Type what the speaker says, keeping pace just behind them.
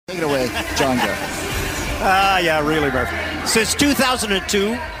John Garrett? Yeah, really, Murphy. Since 2002,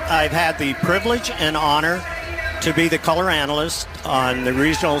 I've had the privilege and honor to be the color analyst on the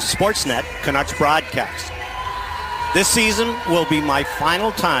regional Sportsnet Canucks broadcast. This season will be my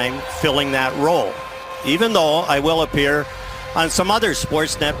final time filling that role, even though I will appear on some other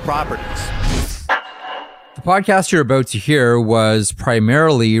Sportsnet properties. The podcast you're about to hear was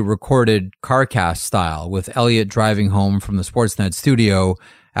primarily recorded CarCast style, with Elliot driving home from the Sportsnet studio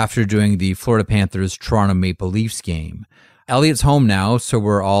after doing the Florida Panthers Toronto Maple Leafs game. Elliot's home now, so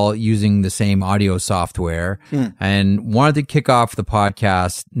we're all using the same audio software, and wanted to kick off the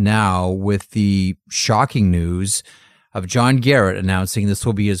podcast now with the shocking news of John Garrett announcing this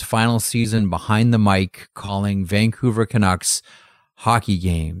will be his final season behind the mic calling Vancouver Canucks hockey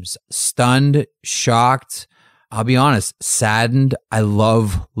games. Stunned, shocked, I'll be honest, saddened. I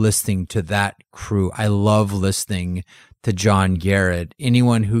love listening to that crew. I love listening to John Garrett.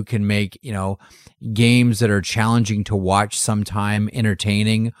 Anyone who can make, games that are challenging to watch sometime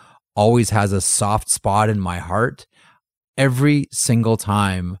entertaining always has a soft spot in my heart. Every single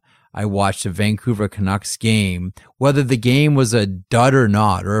time I watched a Vancouver Canucks game, whether the game was a dud or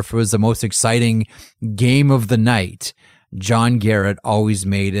not, or if it was the most exciting game of the night, John Garrett always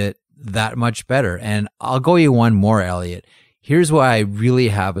made it that much better. And I'll go you one more, Elliot. Here's why I really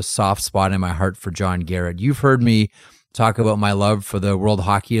have a soft spot in my heart for John Garrett. You've heard me talk about my love for the World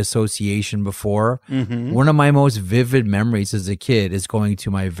Hockey Association before. One of my most vivid memories as a kid is going to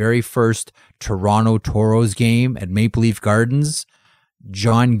my very first Toronto Toros game at Maple Leaf Gardens.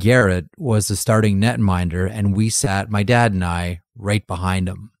 John Garrett was the starting netminder, and we sat, my dad and I, right behind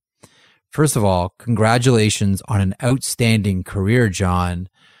him. First of all, congratulations on an outstanding career, John.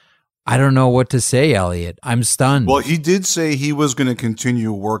 I don't know what to say, Elliot. I'm stunned. Well, he did say he was going to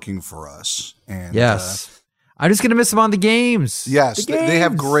continue working for us. And yes. I'm just going to miss him on the games. Yes, the games. They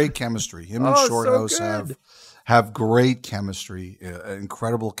have great chemistry. Him and Shorthouse have great chemistry,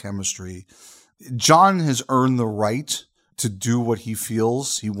 incredible chemistry. John has earned the right to do what he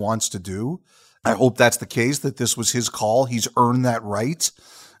feels he wants to do. I hope that's the case, that this was his call. He's earned that right.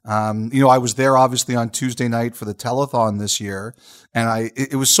 I was there obviously on Tuesday night for the telethon this year, and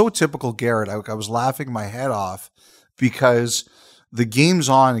it was so typical Garrett. I was laughing my head off because the game's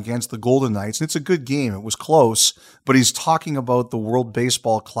on against the Golden Knights, and it's a good game. It was close, but he's talking about the World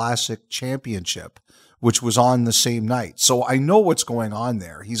Baseball Classic Championship, which was on the same night. So I know what's going on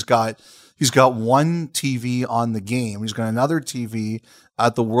there. He's got one TV on the game. He's got another TV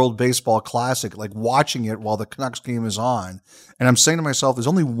at the World Baseball Classic, like watching it while the Canucks game is on. And I'm saying to myself, there's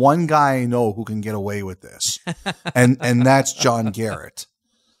only one guy I know who can get away with this, and that's John Garrett.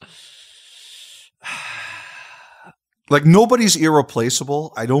 Like, nobody's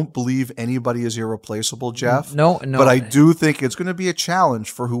irreplaceable. I don't believe anybody is irreplaceable, Jeff. No. But I do think it's going to be a challenge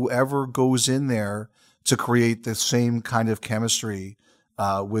for whoever goes in there to create the same kind of chemistry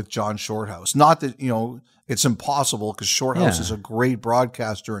with John Shorthouse. Not that, it's impossible, because Shorthouse is a great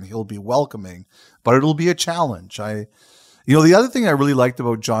broadcaster and he'll be welcoming, but it'll be a challenge. The other thing I really liked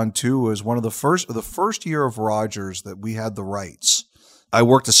about John too was the first year of Rogers that we had the rights. I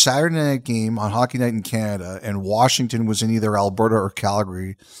worked a Saturday night game on Hockey Night in Canada, and Washington was in either Alberta or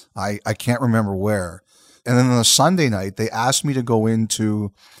Calgary. I can't remember where. And then on the Sunday night, they asked me to go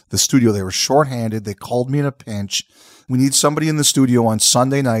into the studio. They were shorthanded. They called me in a pinch. We need somebody in the studio on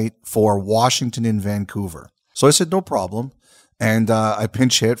Sunday night for Washington and Vancouver. So I said, no problem. And I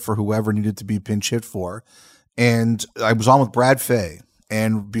pinch hit for whoever needed to be pinch hit for. And I was on with Brad Fay.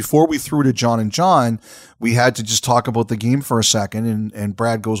 And before we threw to John and John, we had to just talk about the game for a second. And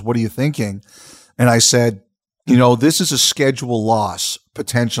Brad goes, what are you thinking? And I said, this is a schedule loss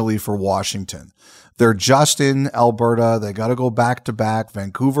potentially for Washington. They're just in Alberta. They got to go back to back.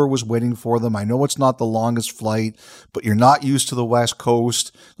 Vancouver was waiting for them. I know it's not the longest flight, but you're not used to the West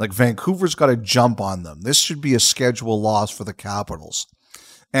Coast. Like, Vancouver's got to jump on them. This should be a schedule loss for the Capitals.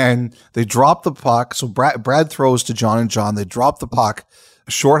 And they drop the puck. So Brad throws to John and John. They drop the puck.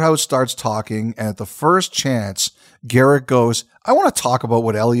 Shorthouse starts talking. And at the first chance, Garrett goes, I want to talk about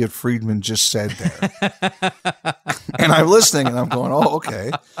what Elliot Friedman just said there. And I'm listening and I'm going, oh,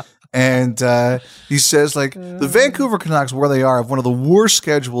 okay. And he says, the Vancouver Canucks, where they are, have one of the worst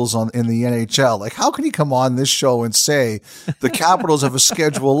schedules in the NHL. Like, how can he come on this show and say the Capitals have a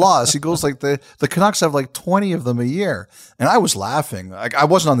schedule loss? He goes, the Canucks have 20 of them a year. And I was laughing. I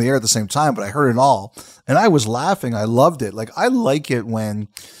wasn't on the air at the same time, but I heard it all. And I was laughing. I loved it. Like, I like it when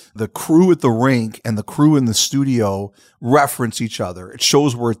the crew at the rink and the crew in the studio reference each other. It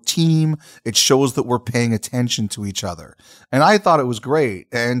shows we're a team. It shows that we're paying attention to each other. And I thought it was great.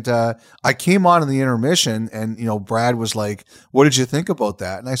 And I came on in the intermission and, Brad was like, what did you think about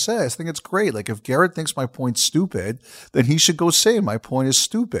that? And I said, I think it's great. Like, if Garrett thinks my point's stupid, then he should go say my point is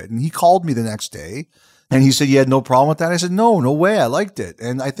stupid. And he called me the next day. And he said, you had no problem with that? I said, no way. I liked it.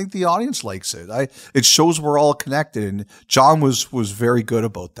 And I think the audience likes it. It shows we're all connected. And John was very good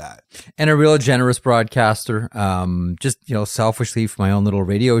about that. And a real generous broadcaster. Just, selfishly for my own little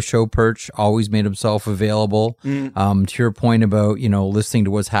radio show perch, always made himself available. To your point about, listening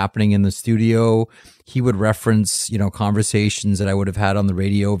to what's happening in the studio, he would reference, conversations that I would have had on the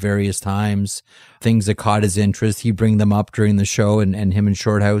radio various times, things that caught his interest. He'd bring them up during the show, and him and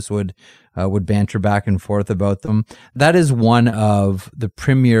Shorthouse would banter back and forth about them. That is one of the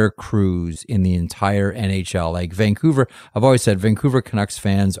premier crews in the entire NHL. Like Vancouver, I've always said Vancouver Canucks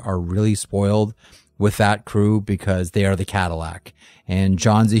fans are really spoiled with that crew because they are the Cadillac. And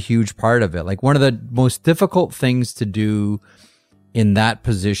John's a huge part of it. Like, one of the most difficult things to do in that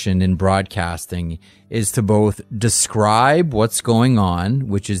position in broadcasting is to both describe what's going on,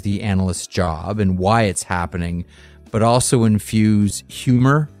 which is the analyst's job, and why it's happening, but also infuse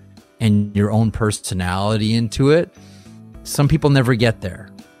humor and your own personality into it. Some people never get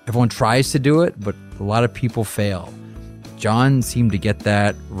there. Everyone tries to do it, but a lot of people fail. John seemed to get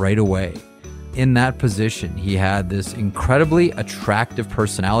that right away. In that position, he had this incredibly attractive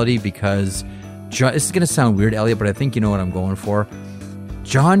personality because this is going to sound weird, Elliot, but I think you know what I'm going for.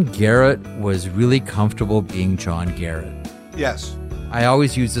 John Garrett was really comfortable being John Garrett. Yes. I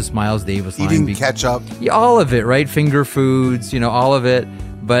always use this Miles Davis line. Eating ketchup. Yeah, all of it, right? Finger foods, all of it.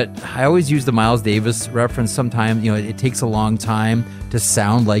 But I always use the Miles Davis reference sometimes. It takes a long time to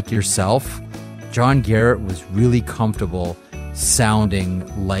sound like yourself. John Garrett was really comfortable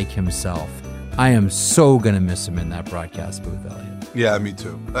sounding like himself. I am so going to miss him in that broadcast booth, Elliot. Yeah, me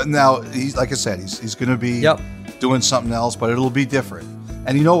too. Now, he's like I said, he's going to be doing something else, but it'll be different.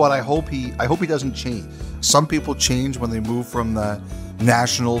 And you know what? I hope he doesn't change. Some people change when they move from the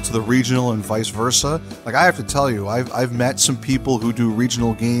national to the regional and vice versa. Like, I have to tell you, I've met some people who do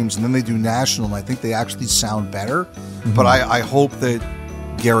regional games and then they do national, and I think they actually sound better. Mm-hmm. But I hope that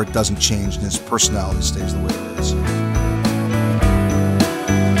Garrett doesn't change and his personality stays the way it is.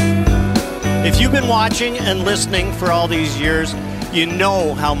 If you've been watching and listening for all these years, you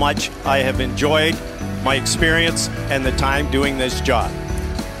know how much I have enjoyed my experience and the time doing this job.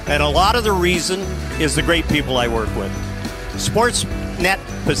 And a lot of the reason is the great people I work with. Sportsnet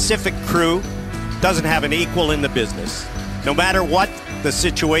Pacific crew doesn't have an equal in the business. No matter what the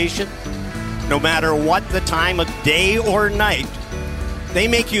situation, no matter what the time of day or night, they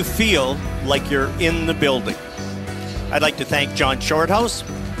make you feel like you're in the building. I'd like to thank John Shorthouse,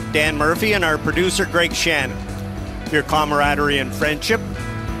 Dan Murphy, and our producer, Greg Shannon. Your camaraderie and friendship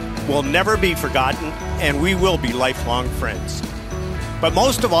will never be forgotten, and we will be lifelong friends. But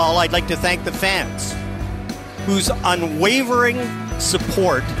most of all, I'd like to thank the fans, whose unwavering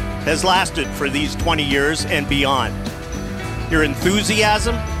support has lasted for these 20 years and beyond. Your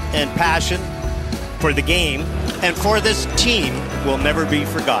enthusiasm and passion for the game and for this team will never be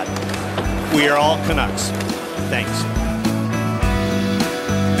forgotten. We are all Canucks. Thanks.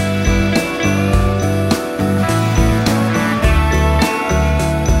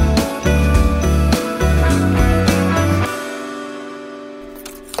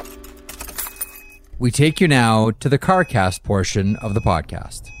 We take you now to the CarCast portion of the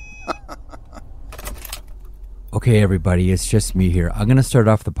podcast. Okay, everybody, it's just me here. I'm going to start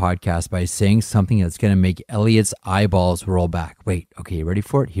off the podcast by saying something that's going to make Elliot's eyeballs roll back. Wait, okay, you ready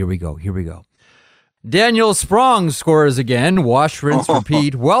for it? Here we go. Daniel Sprong scores again. Wash, rinse,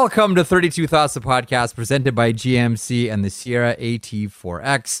 repeat. Welcome to 32 Thoughts, the podcast presented by GMC and the Sierra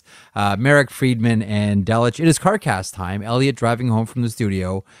AT4X. Merrick, Friedman, and Delich. It is CarCast time. Elliot driving home from the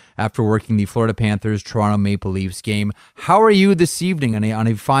studio after working the Florida Panthers Toronto Maple Leafs game. How are you this evening on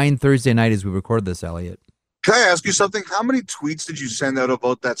a fine Thursday night as we record this, Elliot? Can I ask you something? How many tweets did you send out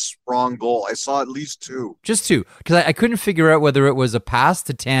about that Sprong goal? I saw at least 2. Just 2, because I couldn't figure out whether it was a pass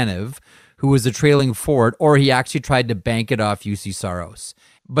to Tanev, who was a trailing forward, or he actually tried to bank it off UC Saros.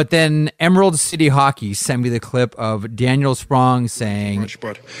 But then Emerald City Hockey sent me the clip of Daniel Sprong saying,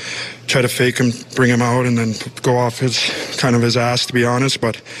 but try to fake him, bring him out, and then go off his ass, to be honest.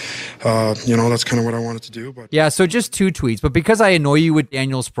 But that's kind of what I wanted to do. But yeah, so just 2 tweets. But because I annoy you with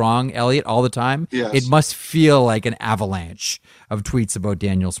Daniel Sprong, Elliot, all the time, yes, it must feel like an avalanche of tweets about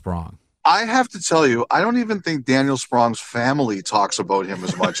Daniel Sprong. I have to tell you, I don't even think Daniel Sprong's family talks about him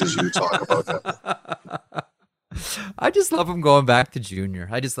as much as you talk about him. I just love him going back to junior.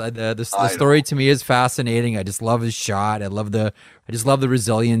 I just the story know. to me is fascinating. I just love his shot. I just love the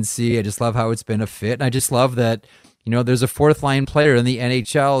resiliency. I just love how it's been a fit. And I just love that, there's a fourth line player in the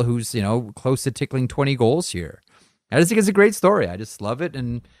NHL who's, close to tickling 20 goals here. I just think it's a great story. I just love it.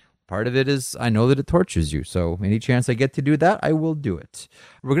 And part of it is I know that it tortures you. So any chance I get to do that, I will do it.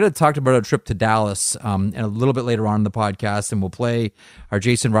 We're going to talk about our trip to Dallas and a little bit later on in the podcast, and we'll play our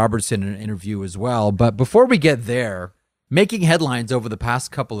Jason Robertson interview as well. But before we get there, making headlines over the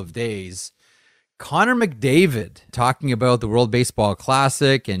past couple of days, Connor McDavid talking about the World Baseball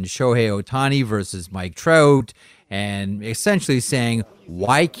Classic and Shohei Ohtani versus Mike Trout, and essentially saying,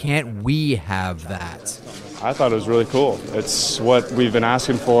 why can't we have that? I thought it was really cool. It's what we've been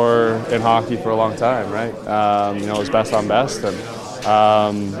asking for in hockey for a long time, right? It's best on best. And,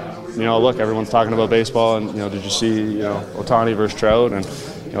 look, everyone's talking about baseball and, did you see, Ohtani versus Trout? And,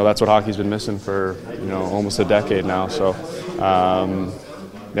 that's what hockey's been missing for, almost a decade now. So,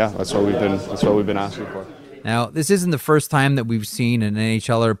 that's what we've been asking for. Now, this isn't the first time that we've seen an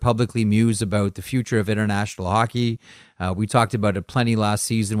NHLer publicly muse about the future of international hockey. We talked about it plenty last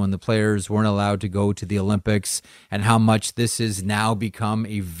season when the players weren't allowed to go to the Olympics, and how much this has now become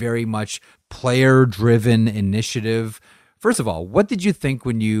a very much player-driven initiative. First of all, what did you think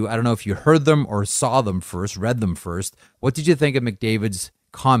when I don't know if you heard them or saw them first, read them first, what did you think of McDavid's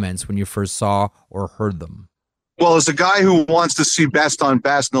comments when you first saw or heard them? Well, as a guy who wants to see best on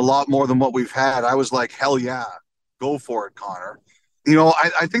best and a lot more than what we've had, I was like, hell yeah, go for it, Connor.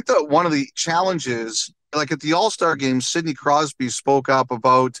 I think that one of the challenges, like at the All-Star game, Sidney Crosby spoke up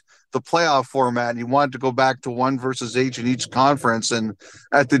about the playoff format, and he wanted to go back to 1 versus H in each conference. And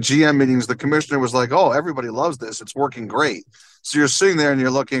at the GM meetings, the commissioner was like, oh, everybody loves this. It's working great. So you're sitting there and you're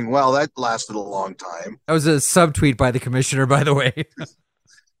looking, well, that lasted a long time. That was a subtweet by the commissioner, by the way.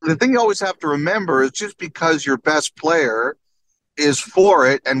 The thing you always have to remember is just because your best player is for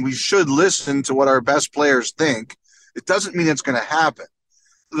it, and we should listen to what our best players think, it doesn't mean it's going to happen.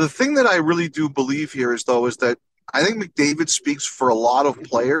 The thing that I really do believe here is that I think McDavid speaks for a lot of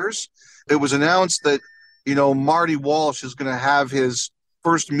players. It was announced that, Marty Walsh is going to have his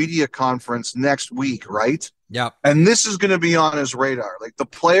first media conference next week, right? Yeah. And this is going to be on his radar. Like, the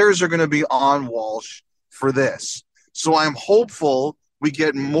players are going to be on Walsh for this. So I'm hopeful we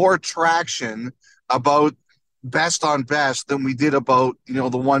get more traction about best on best than we did about, the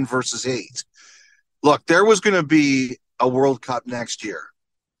 1 versus 8. Look, there was going to be a World Cup next year,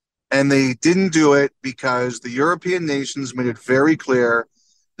 and they didn't do it because the European nations made it very clear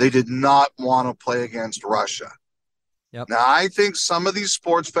they did not want to play against Russia. Yep. Now, I think some of these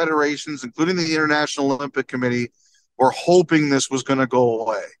sports federations, including the International Olympic Committee, were hoping this was going to go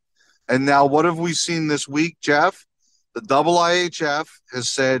away. And now what have we seen this week, Jeff? The IIHF has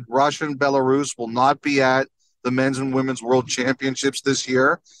said Russia and Belarus will not be at the men's and women's world championships this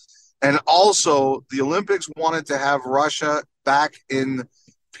year. And also, the Olympics wanted to have Russia back in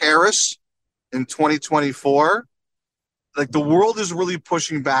Paris in 2024. Like, the world is really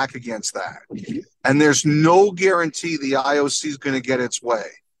pushing back against that. And there's no guarantee the IOC is going to get its way.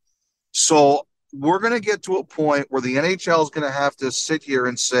 So we're going to get to a point where the NHL is going to have to sit here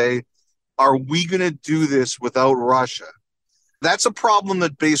and say, are we going to do this without Russia? That's a problem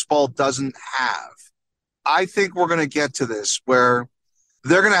that baseball doesn't have. I think we're going to get to this where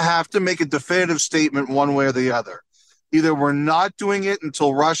they're going to have to make a definitive statement one way or the other. Either we're not doing it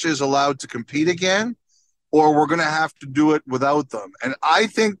until Russia is allowed to compete again, or we're going to have to do it without them. And I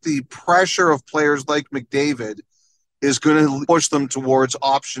think the pressure of players like McDavid is going to push them towards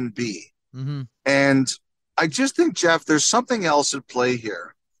option B. Mm-hmm. And I just think, Jeff, there's something else at play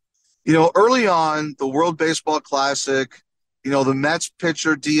here. Early on, the World Baseball Classic, the Mets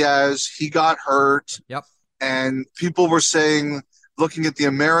pitcher Diaz, he got hurt. Yep. And people were saying, looking at the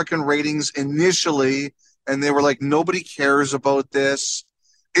American ratings initially, and they were like, nobody cares about this.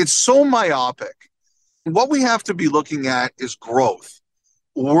 It's so myopic. What we have to be looking at is growth,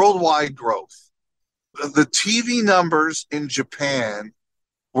 worldwide growth. The TV numbers in Japan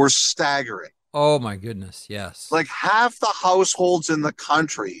were staggering. Oh, my goodness, yes. Like, half the households in the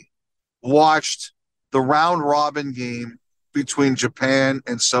country watched the round-robin game between Japan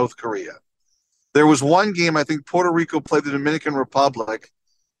and South Korea. There was one game, I think Puerto Rico played the Dominican Republic.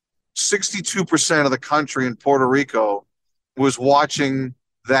 62% of the country in Puerto Rico was watching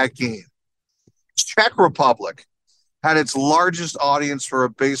that game. Czech Republic had its largest audience for a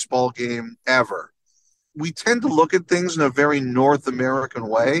baseball game ever. We tend to look at things in a very North American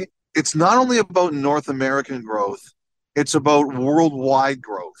way. It's not only about North American growth, it's about worldwide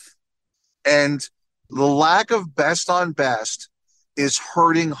growth. And the lack of best on best is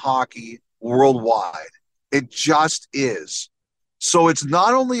hurting hockey worldwide. It just is. So it's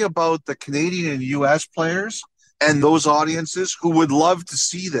not only about the Canadian and US players and those audiences who would love to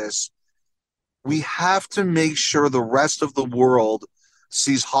see this. We have to make sure the rest of the world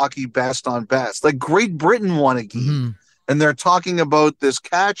sees hockey best on best. Like Great Britain won a game, and they're talking about this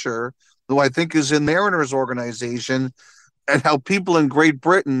catcher who I think is in Mariners organization, and how people in Great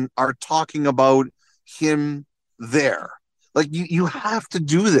Britain are talking about him there. Like you have to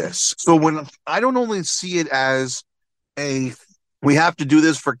do this. So when I don't only see it as we have to do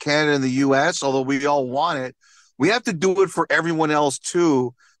this for Canada and the US, although we all want it, we have to do it for everyone else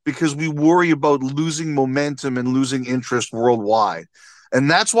too, because we worry about losing momentum and losing interest worldwide. And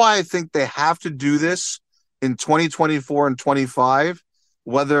that's why I think they have to do this in 2024 and 25,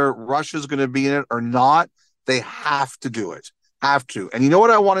 whether Russia's going to be in it or not. They have to do it. Have to. And you know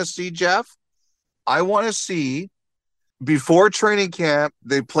what I want to see, Jeff? I want to see before training camp,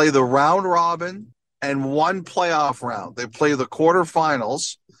 they play the round robin and one playoff round. They play the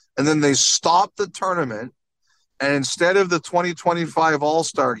quarterfinals, and then they stop the tournament. And instead of the 2025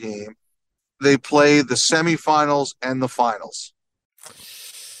 All-Star game, they play the semifinals and the finals.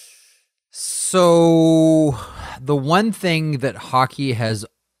 So the one thing that hockey has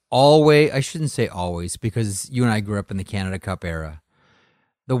always, I shouldn't say always, because you and I grew up in the Canada Cup era.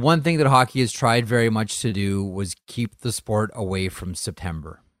 The one thing that hockey has tried very much to do was keep the sport away from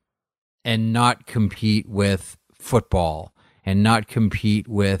September and not compete with football and not compete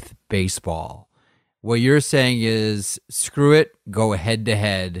with baseball. What you're saying is, screw it, go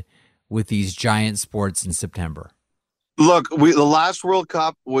head-to-head with these giant sports in September. Look, the last World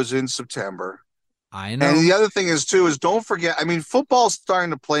Cup was in September. I know. And the other thing is, too, is don't forget, I mean, football's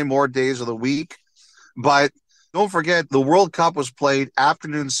starting to play more days of the week, but don't forget the World Cup was played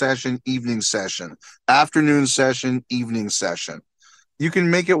afternoon session, evening session, afternoon session, evening session. You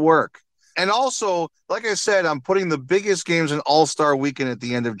can make it work. And also, like I said, I'm putting the biggest games in All-Star Weekend at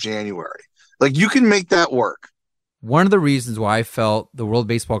the end of January. Like, you can make that work. One of the reasons why I felt the World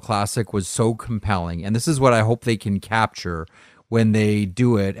Baseball Classic was so compelling, and this is what I hope they can capture when they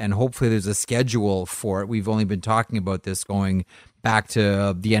do it, and hopefully there's a schedule for it. We've only been talking about this going back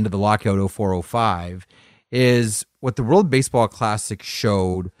to the end of the lockout 04-05, is what the World Baseball Classic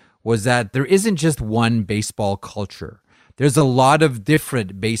showed was that there isn't just one baseball culture. There's a lot of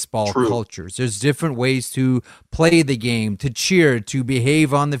different baseball cultures. There's different ways to play the game, to cheer, to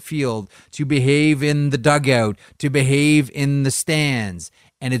behave on the field, to behave in the dugout, to behave in the stands.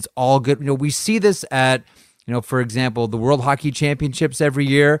 And it's all good. You know, we see this at, for example, the World Hockey Championships every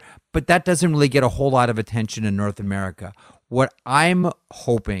year, but that doesn't really get a whole lot of attention in North America. What I'm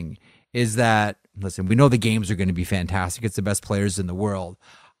hoping is that, listen, we know the games are going to be fantastic. It's the best players in the world.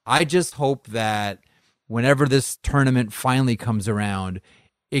 I just hope that whenever this tournament finally comes around,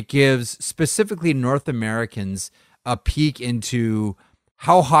 it gives specifically North Americans a peek into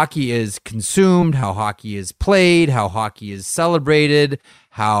how hockey is consumed, how hockey is played, how hockey is celebrated,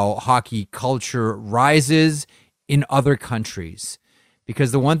 how hockey culture rises in other countries.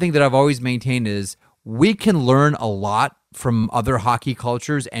 Because the one thing that I've always maintained is we can learn a lot from other hockey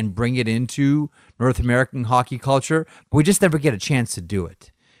cultures and bring it into North American hockey culture, but we just never get a chance to do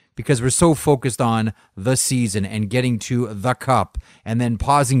it. Because we're so focused on the season and getting to the cup and then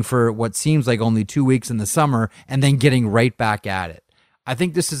pausing for what seems like only 2 weeks in the summer and then getting right back at it. I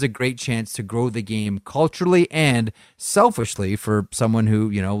think this is a great chance to grow the game culturally and selfishly for someone who,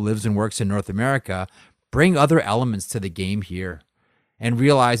 lives and works in North America. Bring other elements to the game here and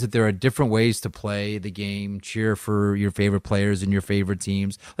realize that there are different ways to play the game, cheer for your favorite players and your favorite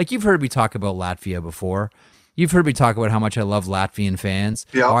teams. Like you've heard me talk about Latvia before. You've heard me talk about how much I love Latvian fans.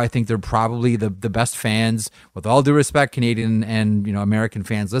 Yeah. I think they're probably the best fans, with all due respect, Canadian and American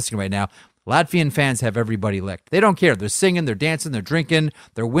fans listening right now. Latvian fans have everybody licked. They don't care. They're singing, they're dancing, they're drinking,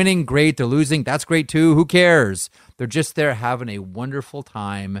 they're winning, great, they're losing, that's great too. Who cares? They're just there having a wonderful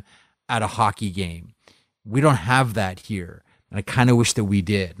time at a hockey game. We don't have that here. And I kind of wish that we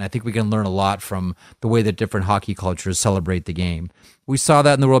did. And I think we can learn a lot from the way that different hockey cultures celebrate the game. We saw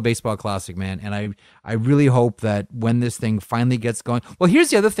that in the World Baseball Classic, man. And I really hope that when this thing finally gets going. Well,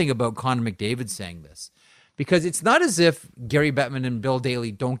 here's the other thing about Connor McDavid saying this. Because it's not as if Gary Bettman and Bill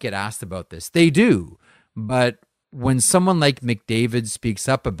Daly don't get asked about this. They do. But when someone like McDavid speaks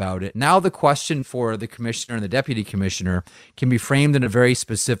up about it, now the question for the commissioner and the deputy commissioner can be framed in a very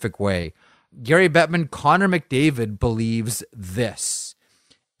specific way. Gary Bettman, Connor McDavid believes this.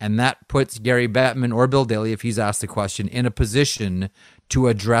 And that puts Gary Bettman or Bill Daly, if he's asked the question, in a position to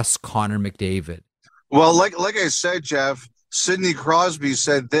address Connor McDavid. Well, like I said, Jeff, Sidney Crosby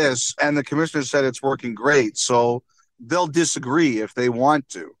said this, and the commissioner said it's working great. So they'll disagree if they want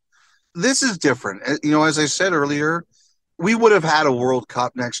to. This is different. As I said earlier, we would have had a World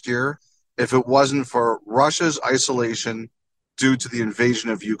Cup next year if it wasn't for Russia's isolation due to the invasion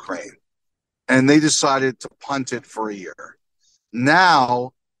of Ukraine. And they decided to punt it for a year.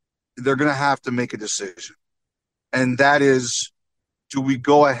 Now they're going to have to make a decision. And that is, do we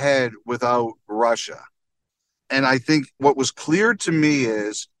go ahead without Russia? And I think what was clear to me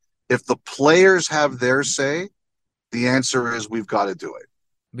is if the players have their say, the answer is we've got to do it.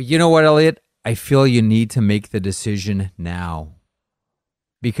 But you know what, Elliot? I feel you need to make the decision now,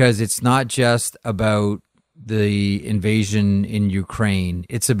 because it's not just about the invasion in Ukraine.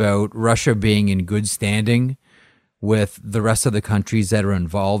 It's about Russia being in good standing with the rest of the countries that are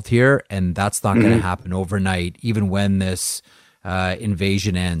involved here, and that's not going to happen overnight, even when this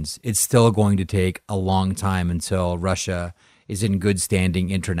invasion ends. It's still going to take a long time until Russia is in good standing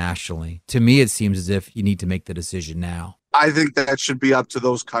internationally. To me, it seems as if you need to make the decision now. I think that should be up to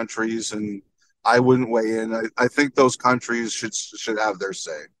those countries, and I wouldn't weigh in. I think those countries should have their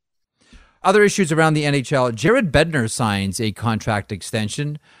say. Other issues around the NHL. Jared Bednar signs a contract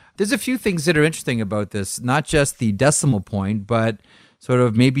extension. There's a few things that are interesting about this, not just the decimal point, but sort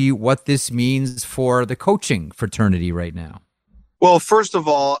of maybe what this means for the coaching fraternity right now. Well, first of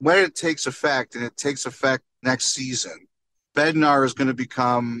all, when it takes effect, and it takes effect next season, Bednar is going to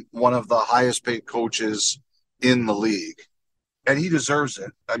become one of the highest paid coaches in the league. And he deserves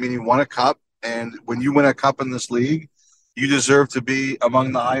it. I mean, he won a cup, and when you win a cup in this league, you deserve to be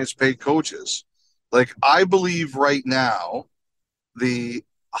among the highest paid coaches. Like, I believe right now, the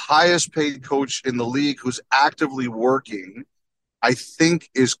highest paid coach in the league who's actively working, I think,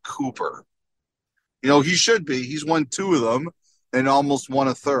 is Cooper. He should be. He's won 2 of them and almost won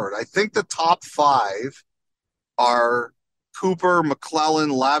a third. I think the top 5 are Cooper, McClellan,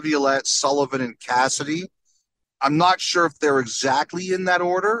 Laviolette, Sullivan, and Cassidy. I'm not sure if they're exactly in that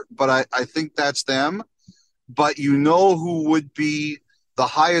order, but I think that's them. But who would be the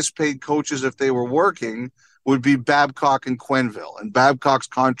highest paid coaches if they were working would be Babcock and Quenneville. And Babcock's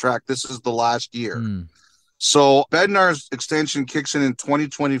contract, this is the last year. So Bednar's extension kicks in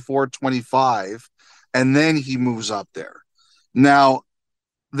 2024-25, and then he moves up there. Now,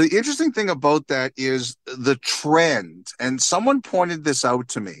 the interesting thing about that is the trend, and someone pointed this out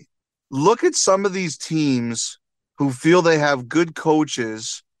to me. Look at some of these teams who feel they have good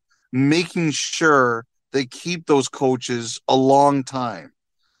coaches, making sure they keep those coaches a long time.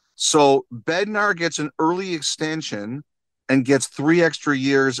 So Bednar gets an early extension and gets 3 extra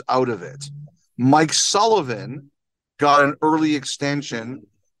years out of it. Mike Sullivan got an early extension,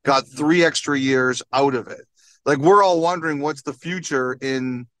 got 3 extra years out of it. Like, we're all wondering what's the future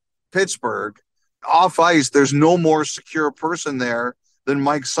in Pittsburgh. Off ice, there's no more secure person there than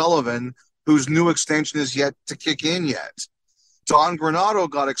Mike Sullivan, whose new extension is yet to kick in yet. Don Granato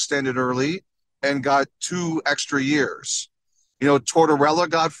got extended early and got 2 extra years. Tortorella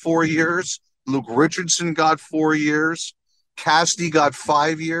got 4 years. Luke Richardson got 4 years. Cassidy got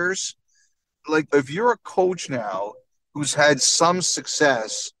 5 years. Like, if you're a coach now who's had some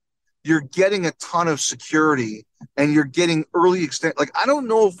success, you're getting a ton of security and you're getting early extent. Like, I don't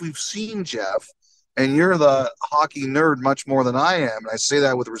know if we've seen, Jeff, and you're the hockey nerd much more than I am, and I say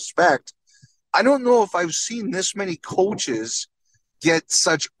that with respect. I don't know if I've seen this many coaches get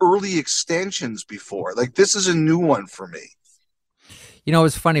such early extensions before. Like, this is a new one for me.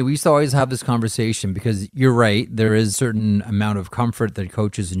 It's funny. We used to always have this conversation because you're right. There is a certain amount of comfort that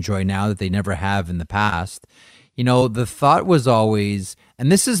coaches enjoy now that they never have in the past. The thought was always,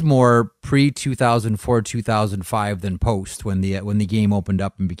 and this is more pre-2004, 2005 than post, when the game opened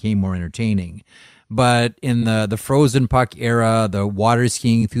up and became more entertaining. But in the frozen puck era, the water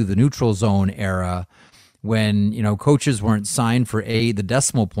skiing through the neutral zone era, when coaches weren't signed for the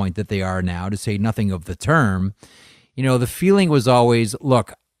decimal point that they are now, to say nothing of the term, the feeling was always,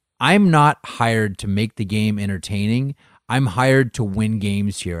 look, I'm not hired to make the game entertaining. I'm hired to win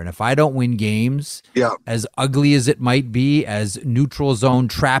games here. And if I don't win games, as ugly as it might be, as neutral zone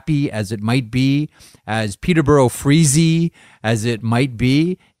trappy as it might be, as Peterborough freezy as it might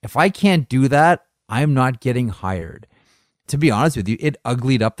be, if I can't do that, I'm not getting hired. To be honest with you, it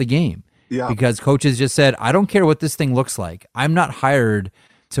uglied up the game. Because coaches just said, I don't care what this thing looks like. I'm not hired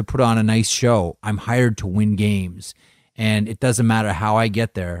to put on a nice show. I'm hired to win games. And it doesn't matter how I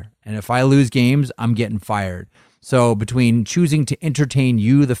get there. And if I lose games, I'm getting fired. So between choosing to entertain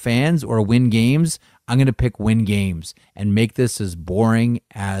you, the fans, or win games, I'm going to pick win games and make this as boring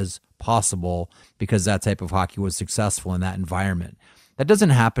as possible, because that type of hockey was successful in that environment. That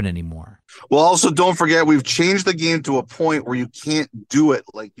doesn't happen anymore. Well, also don't forget, we've changed the game to a point where you can't do it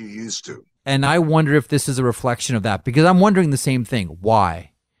like you used to. And I wonder if this is a reflection of that, because I'm wondering the same thing.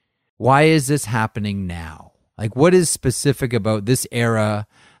 Why? Why is this happening now? Like, what is specific about this era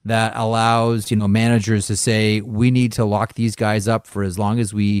that allows, managers to say, we need to lock these guys up for as long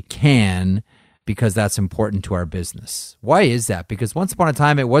as we can because that's important to our business? Why is that? Because once upon a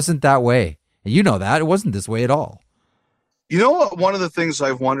time, it wasn't that way. And you know that. It wasn't this way at all. You know what? One of the things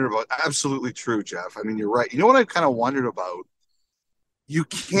I've wondered about, absolutely true, Jeff. I mean, you're right. You know what I've kind of wondered about? You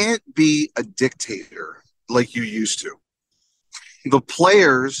can't be a dictator like you used to. The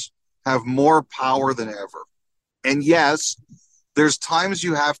players have more power than ever. And yes, there's times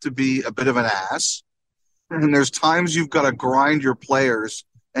you have to be a bit of an ass, and there's times you've got to grind your players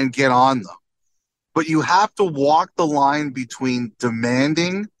and get on them. But you have to walk the line between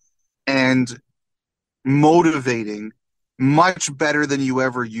demanding and motivating much better than you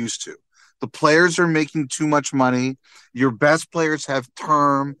ever used to. The players are making too much money. Your best players have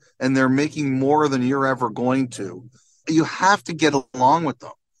term, and they're making more than you're ever going to. You have to get along with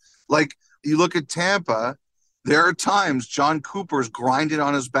them. Like, you look at Tampa, there are times John Cooper's grinded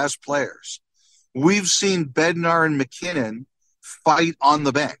on his best players. We've seen Bednar and McKinnon fight on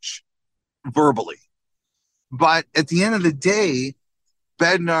the bench verbally. But at the end of the day,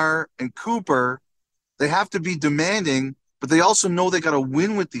 Bednar and Cooper, they have to be demanding, but they also know they got to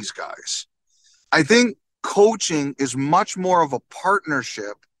win with these guys. I think coaching is much more of a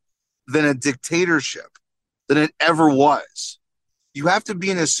partnership than a dictatorship, than it ever was. You have to be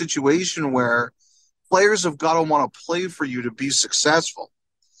in a situation where players have got to want to play for you to be successful.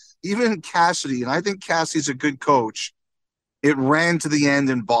 Even Cassidy, and I think Cassidy's a good coach, it ran to the end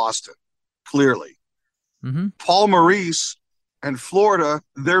in Boston, clearly. Mm-hmm. Paul Maurice and Florida,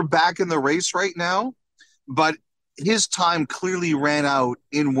 they're back in the race right now, but his time clearly ran out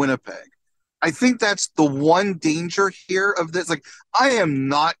in Winnipeg. I think that's the one danger here of this. Like, I am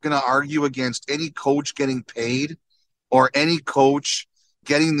not going to argue against any coach getting paid or any coach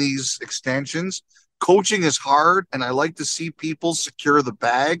getting these extensions. Coaching is hard, and I like to see people secure the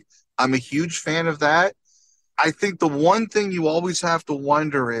bag. I'm a huge fan of that. I think the one thing you always have to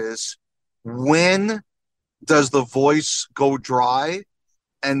wonder is, when does the voice go dry,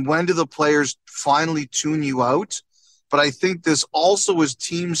 and when do the players finally tune you out? But I think this also is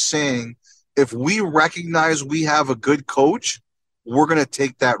teams saying, if we recognize we have a good coach, we're going to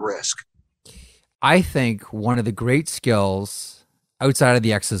take that risk. I think one of the great skills outside of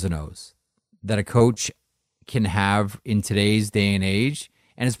the X's and O's that a coach can have in today's day and age,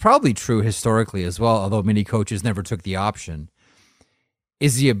 and it's probably true historically as well, although many coaches never took the option,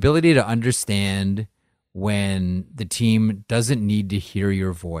 is the ability to understand when the team doesn't need to hear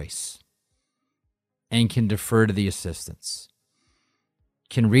your voice and can defer to the assistants,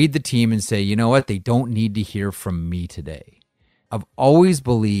 can read the team and say, you know what, they don't need to hear from me today. I've always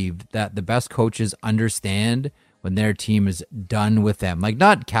believed that the best coaches understand when their team is done with them. Like,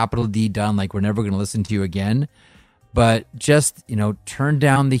 not capital D done, like we're never going to listen to you again, but just, turn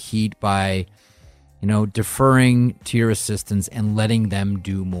down the heat by, deferring to your assistants and letting them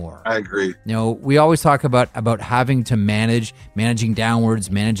do more. I agree. We always talk about having to managing downwards,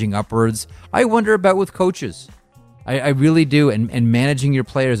 managing upwards. I wonder about with coaches. I really do, and managing your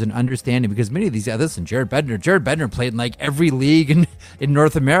players and understanding, because many of these guys, listen, Jared Bednar played in like every league in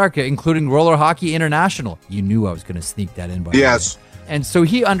North America, including Roller Hockey International. You knew I was going to sneak that in, by yes. the way. And so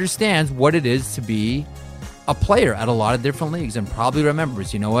he understands what it is to be a player at a lot of different leagues, and probably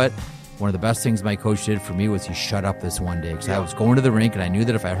remembers, you know what? One of the best things my coach did for me was he shut up this one day, because I was going to the rink and I knew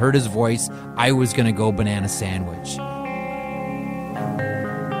that if I heard his voice, I was going to go banana sandwich.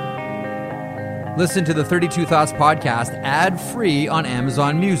 Listen to the 32 Thoughts podcast ad-free on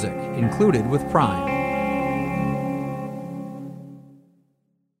Amazon Music, included with Prime.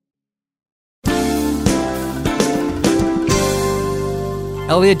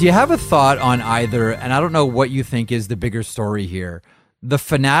 Elliot, do you have a thought on either, and I don't know what you think is the bigger story here, the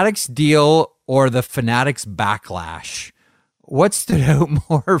Fanatics deal or the Fanatics backlash? What stood out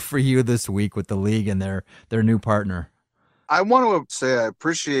more for you this week with the league and their new partner? I want to say I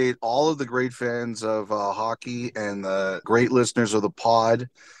appreciate all of the great fans of hockey and the great listeners of the pod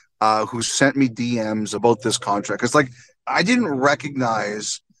who sent me DMs about this contract. It's like, I didn't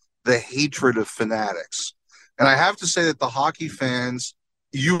recognize the hatred of Fanatics. And I have to say that the hockey fans,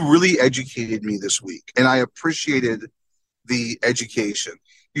 you really educated me this week, and I appreciated the education.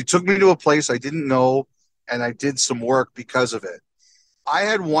 You took me to a place I didn't know, and I did some work because of it. I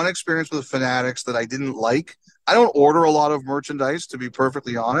had one experience with Fanatics that I didn't like. I don't order a lot of merchandise, to be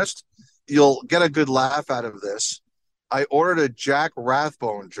perfectly honest. You'll get a good laugh out of this. I ordered a Jack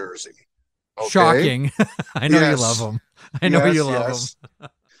Rathbone jersey. Okay? Shocking. I know you Yes. love him. I know you love him.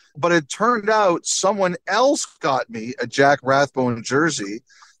 But it turned out someone else got me a Jack Rathbone jersey.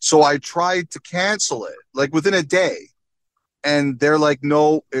 So I tried to cancel it like within a day. And they're like,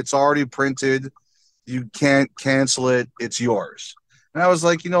 no, it's already printed. You can't cancel it. It's yours. And I was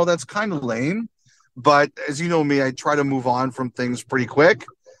like, that's kind of lame. But as you know me, I try to move on from things pretty quick.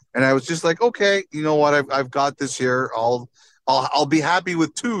 And I was just like, okay, you know what? I've got this here. I'll be happy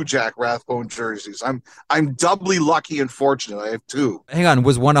with 2 Jack Rathbone jerseys. I'm doubly lucky and fortunate. I have 2. Hang on,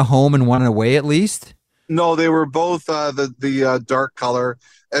 was one a home and one away at least? No, they were both the dark color.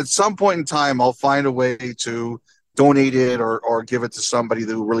 At some point in time, I'll find a way to donate it or give it to somebody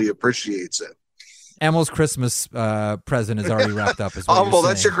who really appreciates it. Emil's Christmas present is already wrapped up. Well,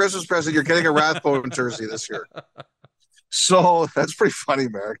 that's your Christmas present. You're getting a Rathbone jersey this year. So that's pretty funny,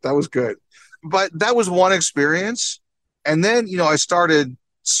 Merrick. That was good. But that was one experience. And then, I started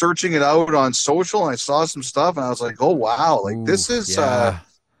searching it out on social and I saw some stuff and I was like, oh, wow, like this is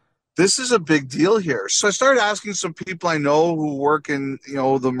a big deal here. So I started asking some people I know who work in,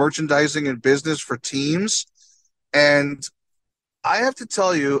 the merchandising and business for teams. And I have to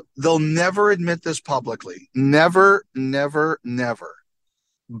tell you, they'll never admit this publicly. Never, never, never.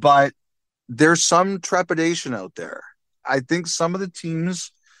 But there's some trepidation out there. I think some of the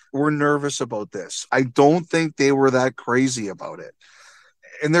teams were nervous about this. I don't think they were that crazy about it.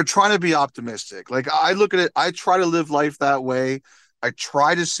 And they're trying to be optimistic. Like I look at it, I try to live life that way. I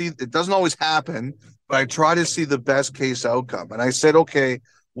try to see, it doesn't always happen, but I try to see the best case outcome. And I said, okay,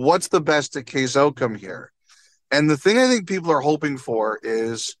 what's the best case outcome here? And the thing I think people are hoping for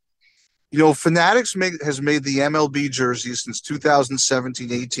is, Fanatics has made the MLB jersey since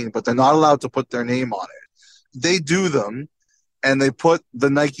 2017-18, but they're not allowed to put their name on it. They do them, and they put the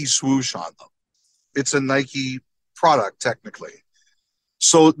Nike swoosh on them. It's a Nike product, technically.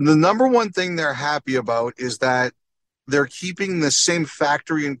 So the number one thing they're happy about is that they're keeping the same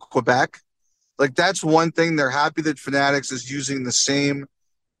factory in Quebec. Like, that's one thing. They're happy that Fanatics is using the same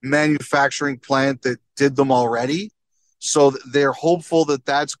manufacturing plant that did them already. So they're hopeful that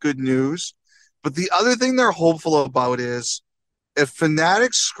that's good news. But the other thing they're hopeful about is if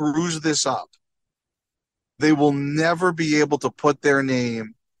Fanatics screws this up, they will never be able to put their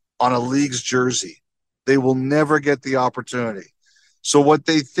name on a league's jersey. They will never get the opportunity. So what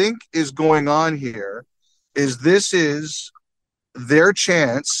they think is going on here is this is their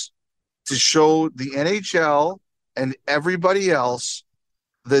chance to show the NHL and everybody else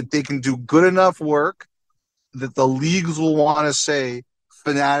that they can do good enough work that the leagues will want to say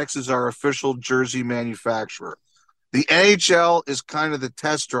Fanatics is our official jersey manufacturer. The NHL is kind of the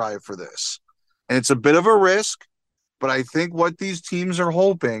test drive for this. And it's a bit of a risk, but I think what these teams are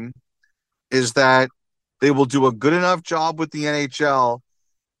hoping is that they will do a good enough job with the NHL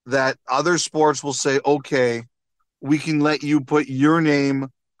that other sports will say, okay, we can let you put your name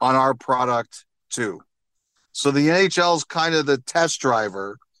on our product too. So the NHL is kind of the test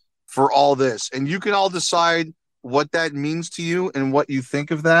driver for all this. And you can all decide what that means to you and what you think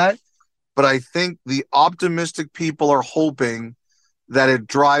of that. But I think the optimistic people are hoping that it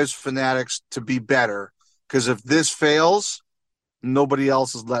drives Fanatics to be better. Because if this fails, nobody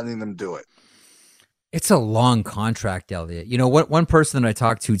else is letting them do it. It's a long contract, Elliot. One person that I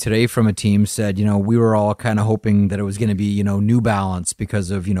talked to today from a team said, we were all kind of hoping that it was going to be, New Balance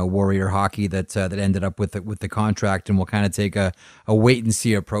because of, Warrior Hockey that ended up with the contract, and we'll kind of take a wait and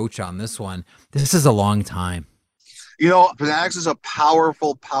see approach on this one. This is a long time. Fanatics is a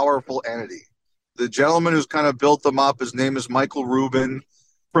powerful, powerful entity. The gentleman who's kind of built them up, his name is Michael Rubin.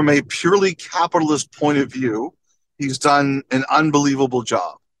 From a purely capitalist point of view, he's done an unbelievable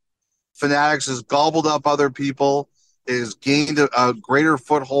job. Fanatics has gobbled up other people, has gained a greater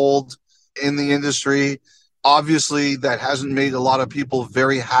foothold in the industry. Obviously, that hasn't made a lot of people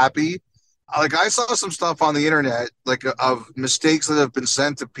very happy. Like, I saw some stuff on the internet, like of mistakes that have been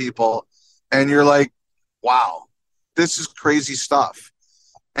sent to people, and you're like, wow, this is crazy stuff.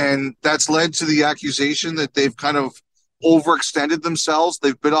 And that's led to the accusation that they've kind of overextended themselves.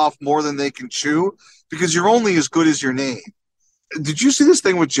 They've bit off more than they can chew because you're only as good as your name. Did you see this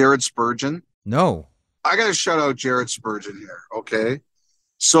thing with Jared Spurgeon? No. I got to shout out Jared Spurgeon here, okay?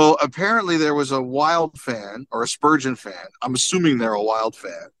 So apparently there was a Wild fan or a Spurgeon fan, I'm assuming they're a Wild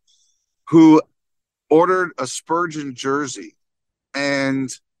fan, who ordered a Spurgeon jersey, and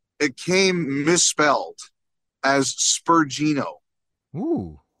it came misspelled as Spurgino.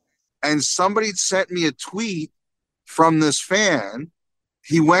 Ooh. And somebody sent me a tweet from this fan.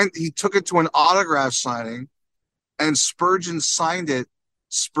 He took it to an autograph signing, and Spurgeon signed it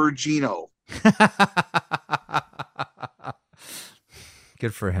Spurgino.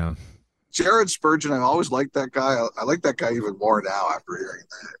 Good for him. Jared Spurgeon, I always liked that guy. I like that guy even more now after hearing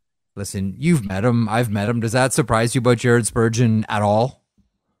that. Listen, you've met him. I've met him. Does that surprise you about Jared Spurgeon at all?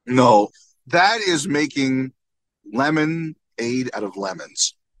 No, that is making lemonade out of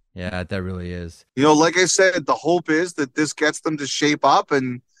lemons. Yeah, that really is. You know, like I said, the hope is that this gets them to shape up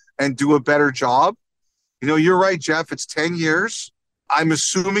and do a better job. You know, you're right, Jeff. It's 10 years. I'm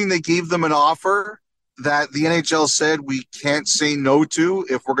assuming they gave them an offer that the NHL said we can't say no to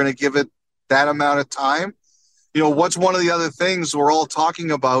if we're going to give it that amount of time. You know, what's one of the other things we're all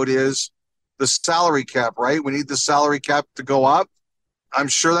talking about is the salary cap, right? We need the salary cap to go up. I'm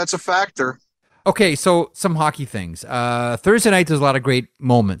sure that's a factor. Okay, so some hockey things. Thursday night, there's a lot of great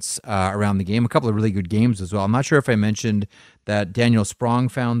moments around the game. A couple of really good games as well. I'm not sure if I mentioned that Daniel Sprong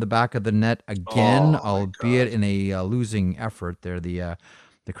found the back of the net again, albeit in a losing effort there.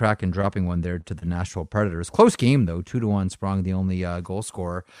 The Kraken dropping one there to the Nashville Predators. Close game, though. 2-1, Sprong the only goal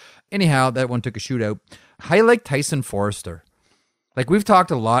scorer. Anyhow, that one took a shootout. Highlight Tyson Forrester. Like, we've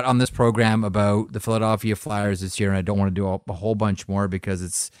talked a lot on this program about the Philadelphia Flyers this year, and I don't want to do a whole bunch more because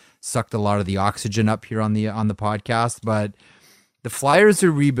it's sucked a lot of the oxygen up here on the podcast. But the Flyers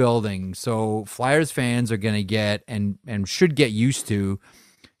are rebuilding, so Flyers fans are going to get and should get used to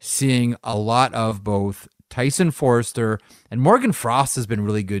seeing a lot of both Tyson Forrester and Morgan Frost has been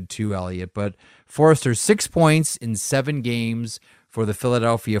really good too, Elliot. But Forrester, 6 points in 7 games for the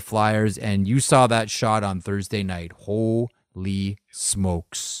Philadelphia Flyers, and you saw that shot on Thursday night. Holy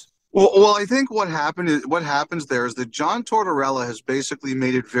smokes. Well, I think what happens there is that John Tortorella has basically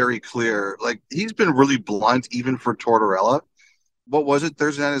made it very clear. Like, he's been really blunt, even for Tortorella. What was it?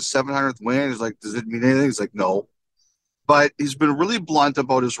 Thursday night, his 700th win. He's like, does it mean anything? He's like, no. But he's been really blunt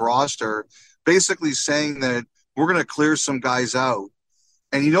about his roster, basically saying that we're going to clear some guys out.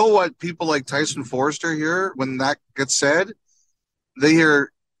 And you know what people like Tyson Forrester hear when that gets said? They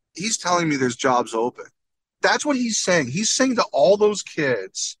hear, he's telling me there's jobs open. That's what he's saying. He's saying to all those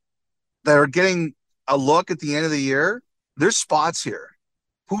kids that are getting a look at the end of the year, there's spots here.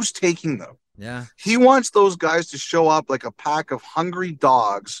 Who's taking them? Yeah. He wants those guys to show up like a pack of hungry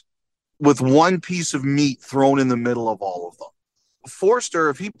dogs with one piece of meat thrown in the middle of all of them. Forster,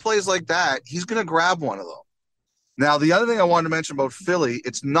 if he plays like that, he's going to grab one of them. Now, the other thing I wanted to mention about Philly,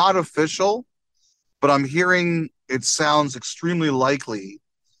 it's not official, but I'm hearing it sounds extremely likely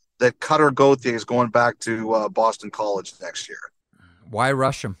that Cutter Gauthier is going back to Boston College next year. Why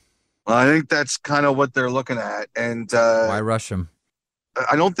rush him? I think that's kind of what they're looking at. And why rush him?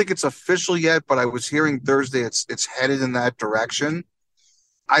 I don't think it's official yet, but I was hearing Thursday it's headed in that direction.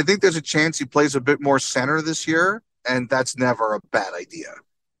 I think there's a chance he plays a bit more center this year, and that's never a bad idea.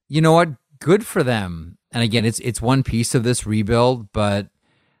 You know what? Good for them. And again, it's one piece of this rebuild, but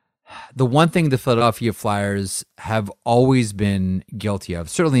the one thing the Philadelphia Flyers have always been guilty of,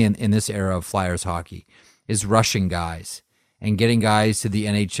 certainly in this era of Flyers hockey, is rushing guys and getting guys to the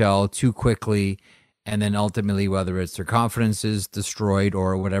NHL too quickly, and then ultimately, whether it's their confidence is destroyed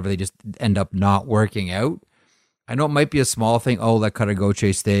or whatever, they just end up not working out. I know it might be a small thing. Oh, let Cutter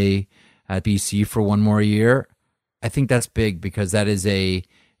Gauthier stay at BC for one more year. I think that's big because that is a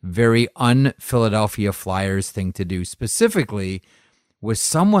very un-Philadelphia Flyers thing to do, specifically with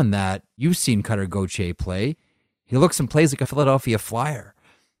someone that you've seen Cutter Gauthier play. He looks and plays like a Philadelphia Flyer.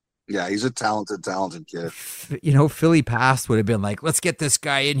 Yeah, he's a talented kid. You know, Philly past would have been like, let's get this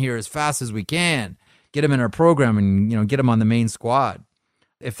guy in here as fast as we can, get him in our program and, get him on the main squad.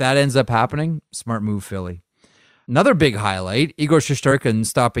 If that ends up happening, smart move, Philly. Another big highlight, Igor Shesterkin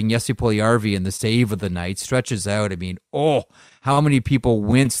stopping Jesse Puljujärvi in the save of the night, stretches out. I mean, how many people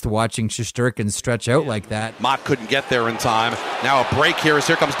winced watching Shesterkin stretch out like that. Mott couldn't get there in time. Now a break here as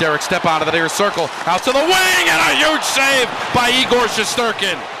here comes Derek Stepp out of the near circle, out to the wing, and a huge save by Igor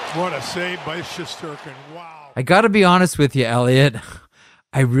Shesterkin. What a save by Shesterkin. Wow. I got to be honest with you, Elliot.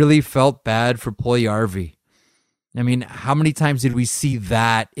 I really felt bad for Puljujärvi. I mean, how many times did we see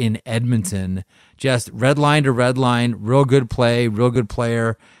that in Edmonton? Just red line to red line, real good play, real good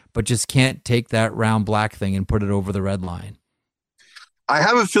player, but just can't take that round black thing and put it over the red line. I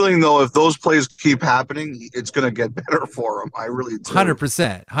have a feeling, though, if those plays keep happening, it's going to get better for him. I really do.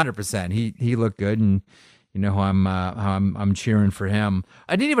 100%. He looked good, and you know how I'm cheering for him.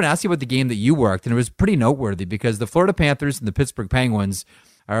 I didn't even ask you about the game that you worked, and it was pretty noteworthy because the Florida Panthers and the Pittsburgh Penguins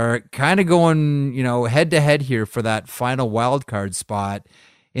are kind of going, head to head here for that final wild card spot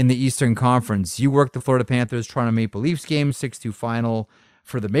in the Eastern Conference. You worked the Florida Panthers Toronto Maple Leafs game, 6-2 final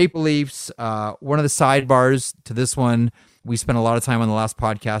for the Maple Leafs. One of the sidebars to this one, we spent a lot of time on the last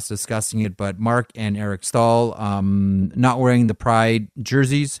podcast discussing it, but Mark and Eric Stahl not wearing the Pride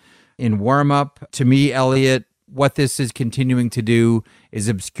jerseys in warm-up. To me, Elliot, what this is continuing to do is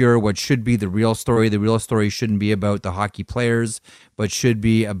obscure what should be the real story. The real story shouldn't be about the hockey players, but should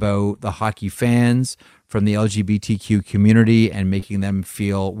be about the hockey fans from the LGBTQ community and making them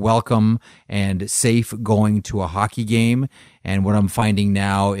feel welcome and safe going to a hockey game. And what I'm finding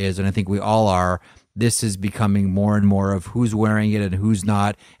now is, and I think we all are, this is becoming more and more of who's wearing it and who's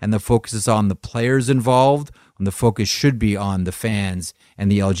not. And the focus is on the players involved, and the focus should be on the fans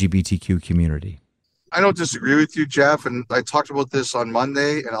and the LGBTQ community. I don't disagree with you, Jeff, and I talked about this on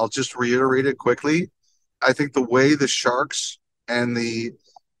Monday, and I'll just reiterate it quickly. I think the way the Sharks and the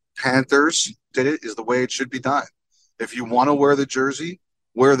Panthers did it is the way it should be done. If you want to wear the jersey,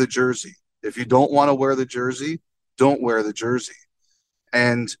 wear the jersey. If you don't want to wear the jersey, don't wear the jersey.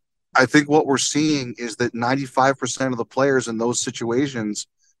 And I think what we're seeing is that 95% of the players in those situations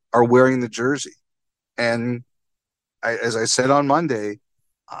are wearing the jersey. And as I said on Monday,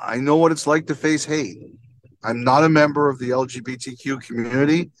 I know what it's like to face hate. I'm not a member of the LGBTQ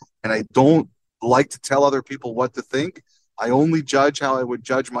community, and I don't like to tell other people what to think. I only judge how I would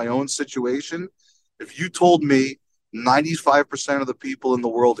judge my own situation. If you told me 95% of the people in the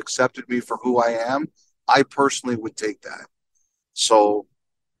world accepted me for who I am, I personally would take that. So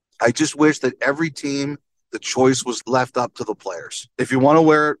I just wish that every team, the choice was left up to the players. If you want to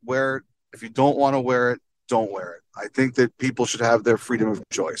wear it, wear it. If you don't want to wear it, don't wear it. I think that people should have their freedom of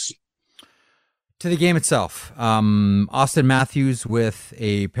choice. To the game itself, Austin Matthews with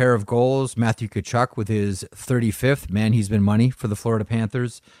a pair of goals, Matthew Tkachuk with his 35th. Man, he's been money for the Florida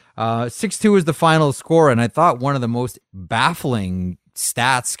Panthers. 6-2 is the final score, and I thought one of the most baffling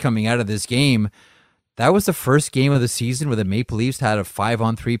stats coming out of this game, that was the first game of the season where the Maple Leafs had a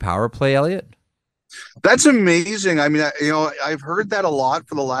 5-on-3 power play, Elliot. That's amazing. I mean, I've heard that a lot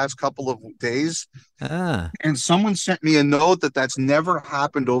for the last couple of days. And someone sent me a note that that's never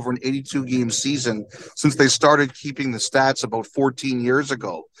happened over an 82-game season since they started keeping the stats about 14 years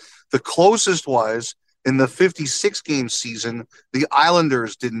ago. The closest was in the 56-game season, the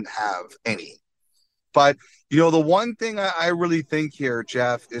Islanders didn't have any. But, the one thing I really think here,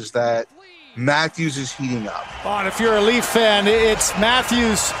 Jeff, is that Matthews is heating up. Oh, and if you're a Leaf fan, it's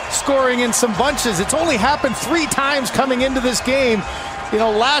Matthews scoring in some bunches. It's only happened 3 times coming into this game.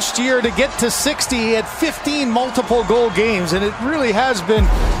 Last year to get to 60, he had 15 multiple goal games, and it really has been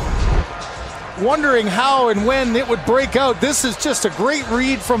wondering how and when it would break out. This is just a great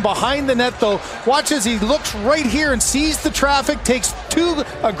read from behind the net, though. Watch as he looks right here and sees the traffic, takes 2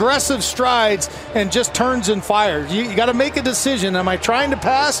 aggressive strides, and just turns and fires. You got to make a decision. Am I trying to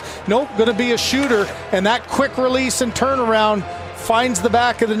pass? Nope, going to be a shooter. And that quick release and turnaround finds the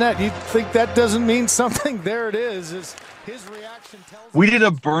back of the net. You think that doesn't mean something? There it is. His reaction tells We did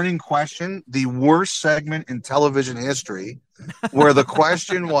a burning question, the worst segment in television history, where the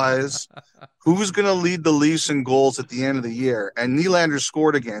question was, who's going to lead the Leafs in goals at the end of the year? And Nylander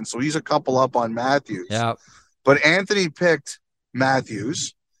scored again, so he's a couple up on Matthews. Yeah. But Anthony picked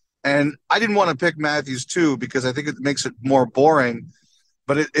Matthews, and I didn't want to pick Matthews too because I think it makes it more boring.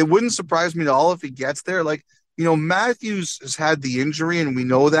 But it wouldn't surprise me at all if he gets there. Matthews has had the injury, and we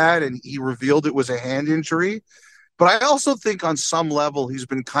know that, and he revealed it was a hand injury. But I also think on some level he's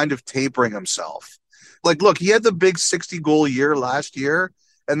been kind of tapering himself. Look, he had the big 60-goal year last year,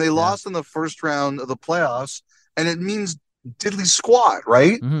 and they lost in the first round of the playoffs, and it means diddly squat,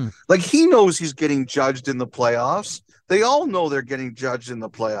 right? Mm-hmm. He knows he's getting judged in the playoffs. They all know they're getting judged in the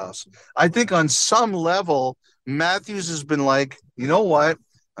playoffs. I think on some level, Matthews has been like, you know what?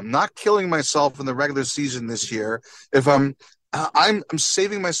 I'm not killing myself in the regular season this year. If I'm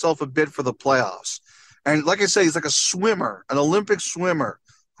saving myself a bit for the playoffs. And like I say, he's like a swimmer, an Olympic swimmer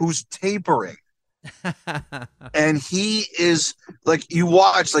who's tapering. And he is you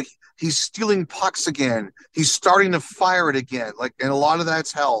watch, he's stealing pucks again. He's starting to fire it again. And a lot of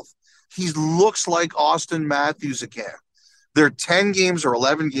that's health. He looks like Austin Matthews again. They're 10 games or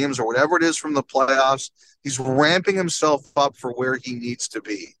 11 games or whatever it is from the playoffs. He's ramping himself up for where he needs to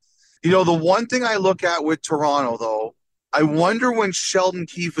be. The one thing I look at with Toronto, though, I wonder when Sheldon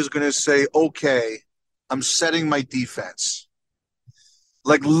Keefe is going to say, okay, I'm setting my defense.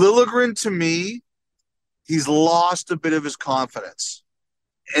 Liljegren, to me, he's lost a bit of his confidence.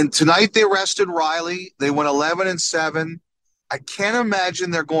 And tonight they rested Riley. They went 11-7. I can't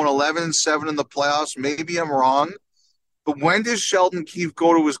imagine they're going 11-7 in the playoffs. Maybe I'm wrong. But when does Sheldon Keefe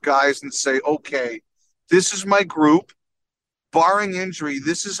go to his guys and say, okay, this is my group, barring injury,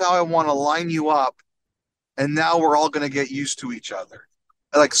 this is how I want to line you up, and now we're all going to get used to each other.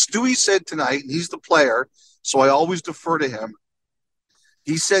 Stewie said tonight, and he's the player, so I always defer to him.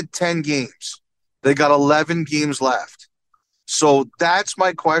 He said 10 games. They got 11 games left. So that's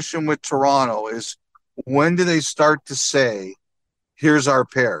my question with Toronto is, when do they start to say, here's our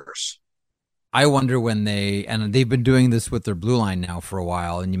pairs? I wonder when and they've been doing this with their blue line now for a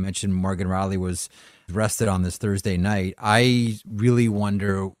while, and you mentioned Morgan Rielly was rested on this Thursday night. I really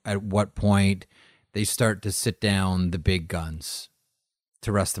wonder at what point they start to sit down the big guns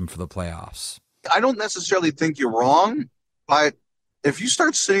to rest them for the playoffs. I don't necessarily think you're wrong, but if you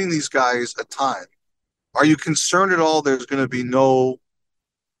start sitting these guys a time, are you concerned at all there's going to be no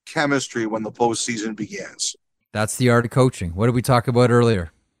chemistry when the postseason begins? That's the art of coaching. What did we talk about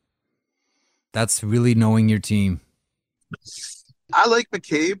earlier? That's really knowing your team. I like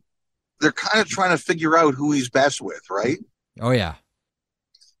McCabe. They're kind of trying to figure out who he's best with, right? Oh, yeah.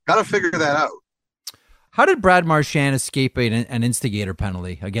 Got to figure that out. How did Brad Marchand escape an instigator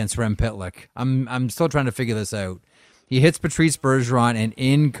penalty against Rem Pitlick? I'm still trying to figure this out. He hits Patrice Bergeron, and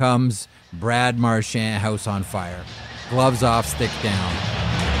in comes Brad Marchand, house on fire. Gloves off, stick down.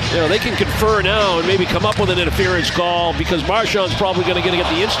 They can confer now and maybe come up with an interference call because Marchand's probably going to get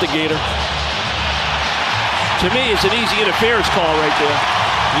the instigator. To me, it's an easy interference call right there.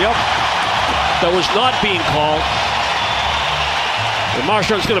 Yep. That was not being called. And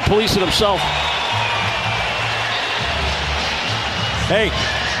Marchand's going to police it himself. Hey,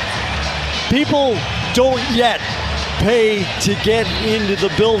 people don't yet pay to get into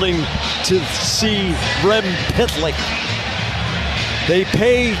the building to see Rem Pitlick. They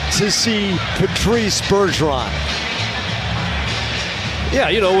pay to see Patrice Bergeron.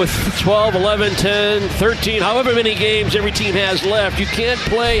 Yeah, with 12, 11, 10, 13, however many games every team has left, you can't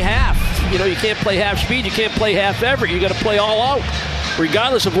play half. You can't play half speed. You can't play half effort. You got to play all out,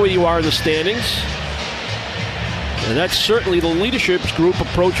 regardless of where you are in the standings. And that's certainly the leadership group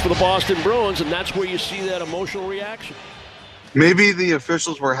approach for the Boston Bruins, and that's where you see that emotional reaction. Maybe the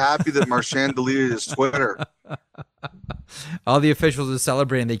officials were happy that Marchand deleted his Twitter. All the officials are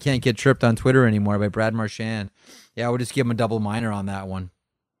celebrating they can't get tripped on Twitter anymore by Brad Marchand. Yeah, we'll just give him a double minor on that one.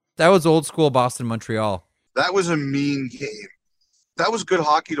 That was old school Boston-Montreal. That was a mean game. That was good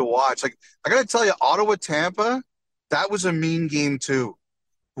hockey to watch. Like, I got to tell you, Ottawa-Tampa, that was a mean game too.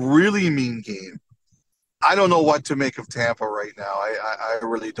 Really mean game. I don't know what to make of Tampa right now. I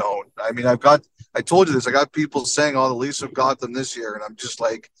really don't. I mean, I told you this. I got people saying, the Leafs have got them this year. And I'm just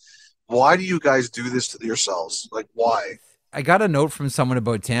like, why do you guys do this to yourselves? Like, why? I got a note from someone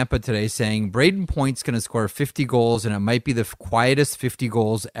about Tampa today saying Braden Point's going to score 50 goals, and it might be the quietest 50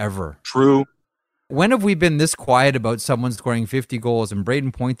 goals ever. True. When have we been this quiet about someone scoring 50 goals? And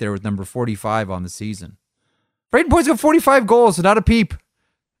Braden Point there was number 45 on the season. Braden Point's got 45 goals, and not a peep.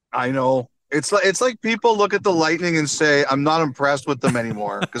 I know. It's like people look at the Lightning and say, I'm not impressed with them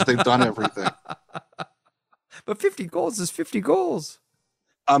anymore because they've done everything. But 50 goals is 50 goals.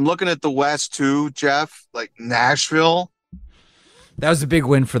 I'm looking at the West too, Jeff, like Nashville. That was a big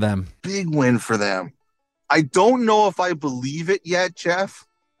win for them. Big win for them. I don't know if I believe it yet, Jeff.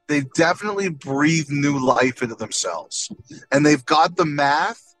 They definitely breathe new life into themselves. And they've got the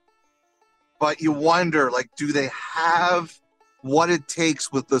math, but you wonder, like, do they have what it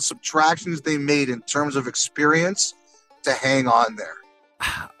takes with the subtractions they made in terms of experience to hang on there?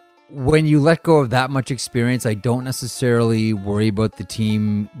 When you let go of that much experience, I don't necessarily worry about the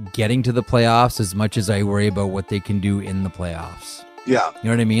team getting to the playoffs as much as I worry about what they can do in the playoffs. Yeah. You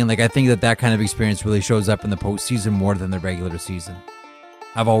know what I mean? Like, I think that kind of experience really shows up in the postseason more than the regular season.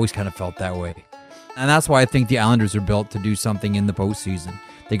 I've always kind of felt that way. And that's why I think the Islanders are built to do something in the postseason.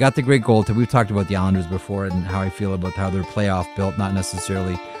 They got the great goaltender. We've talked about the Islanders before and how I feel about how they're playoff built, not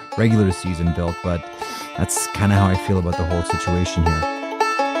necessarily regular season built, but that's kind of how I feel about the whole situation here.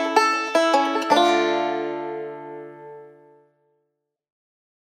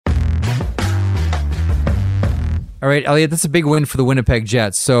 All right, Elliot, that's a big win for the Winnipeg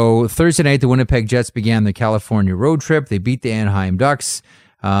Jets. So Thursday night, the Winnipeg Jets began the California road trip. They beat the Anaheim Ducks.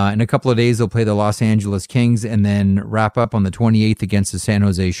 In a couple of days, they'll play the Los Angeles Kings and then wrap up on the 28th against the San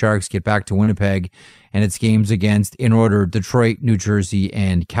Jose Sharks, get back to Winnipeg, and it's games against, in order, Detroit, New Jersey,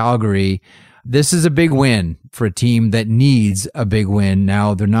 and Calgary. This is a big win for a team that needs a big win.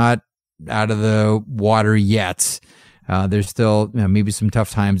 Now, they're not out of the water yet. There's still maybe some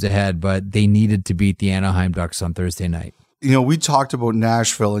tough times ahead, but they needed to beat the Anaheim Ducks on Thursday night. We talked about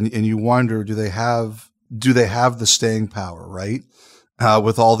Nashville, and you wonder, do they have the staying power, right?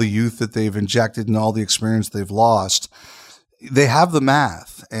 With all the youth that they've injected and all the experience they've lost. They have the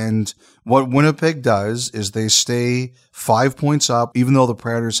math. And what Winnipeg does is they stay 5 points up, even though the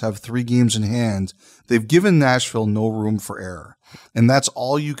Predators have 3 games in hand. They've given Nashville no room for error. And that's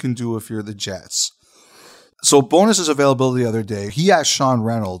all you can do if you're the Jets. So Bonus is available the other day. He asked Sean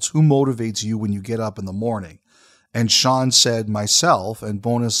Reynolds, who motivates you when you get up in the morning? And Sean said, myself. And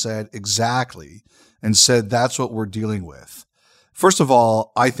Bonus said, exactly. and said that's what we're dealing with. First of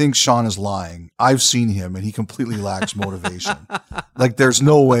all, I think Sean is lying. I've seen him, and he completely lacks motivation. Like, there's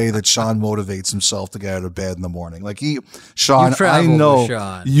no way that Sean motivates himself to get out of bed in the morning. Like, Sean, I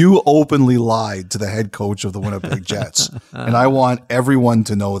know you openly lied to the head coach of the Winnipeg Jets, and I want everyone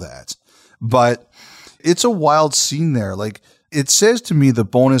to know that. But it's a wild scene there. Like, it says to me the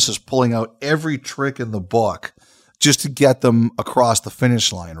Bonus is pulling out every trick in the book just to get them across the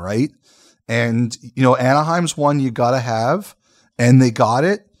finish line, right? And, Anaheim's one you got to have. And they got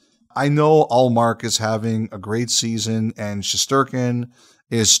it. I know Ullmark is having a great season and Shesterkin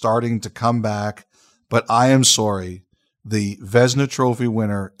is starting to come back, but I am sorry. The Vezina Trophy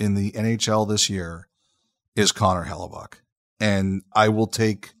winner in the NHL this year is Connor Hellebuyck. And I will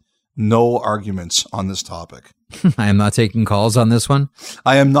take no arguments on this topic. I am not taking calls on this one.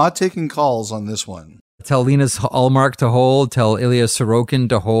 I am not taking calls on this one. Tell Linus Ullmark to hold. Tell Ilya Sorokin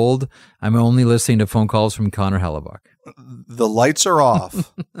to hold. I'm only listening to phone calls from Connor Hellebuyck. The lights are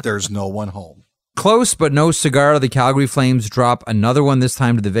off. There's no one home. Close, but no cigar. The Calgary Flames drop another one, this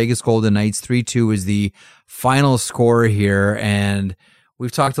time to the Vegas Golden Knights. 3-2 is the final score here. And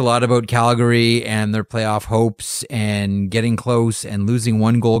we've talked a lot about Calgary and their playoff hopes and getting close and losing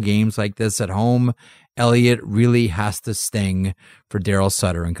 1-goal games like this at home. Elliot really has to sting for Daryl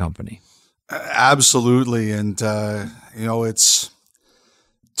Sutter and company. Absolutely. And, it's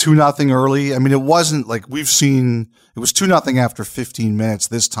 2-0 early. I mean, it wasn't like we've seen, it was 2-0 after 15 minutes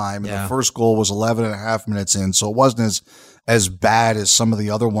this time. And the first goal was 11 and a half minutes in. So it wasn't as bad as some of the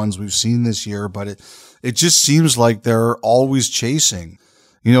other ones we've seen this year, but it just seems like they're always chasing.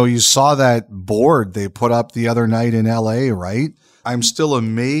 You saw that board they put up the other night in LA, right? I'm still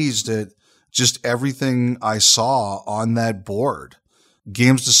amazed at just everything I saw on that board.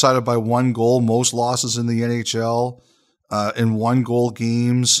 Games decided by 1 goal, most losses in the NHL in 1-goal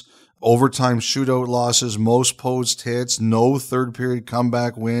games, overtime shootout losses, most post hits, no third period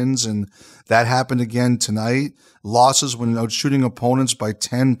comeback wins. And that happened again tonight. Losses when outshooting opponents by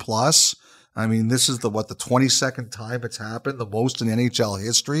 10 plus. I mean, this is the 22nd time it's happened, the most in NHL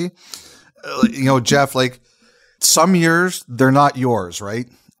history. Jeff, like some years they're not yours, right?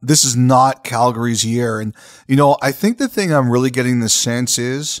 This is not Calgary's year. And, I think the thing I'm really getting the sense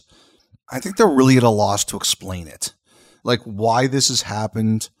is I think they're really at a loss to explain it. Like why this has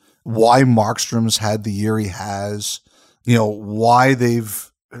happened, why Markstrom's had the year he has, why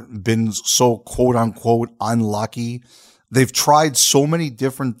they've been so quote unquote unlucky. They've tried so many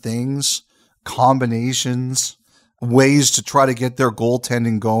different things, combinations, ways to try to get their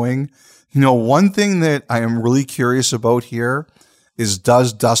goaltending going. One thing that I am really curious about here is,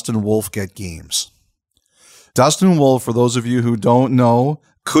 does Dustin Wolf get games? Dustin Wolf, for those of you who don't know,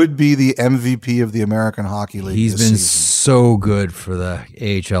 could be the MVP of the American Hockey League. He's been so good for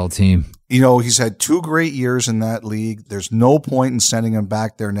the AHL team. He's had 2 great years in that league. There's no point in sending him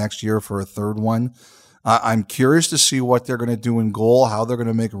back there next year for a third one. I'm curious to see what they're going to do in goal, how they're going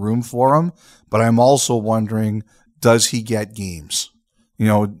to make room for him. But I'm also wondering, does he get games?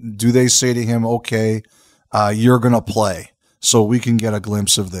 Do they say to him, okay, you're going to play so we can get a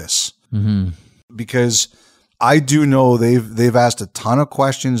glimpse of this? Mm-hmm. Because I do know they've asked a ton of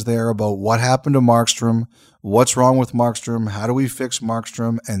questions there about what happened to Markstrom, what's wrong with Markstrom, how do we fix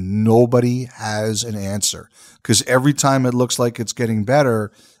Markstrom, and nobody has an answer. Because every time it looks like it's getting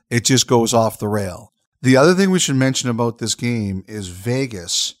better, it just goes off the rail. The other thing we should mention about this game is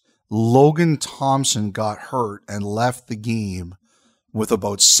Vegas. Logan Thompson got hurt and left the game with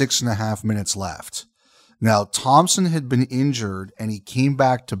about 6.5 minutes left. Now, Thompson had been injured and he came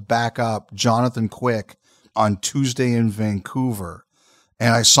back to back up Jonathan Quick on Tuesday in Vancouver.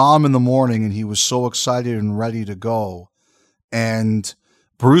 And I saw him in the morning and he was so excited and ready to go. And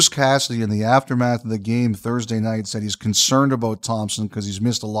Bruce Cassidy, in the aftermath of the game Thursday night, said he's concerned about Thompson because he's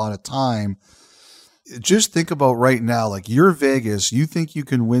missed a lot of time. Just think about right now, like you're Vegas, you think you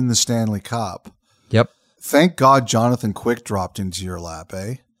can win the Stanley Cup. Yep. Thank God Jonathan Quick dropped into your lap,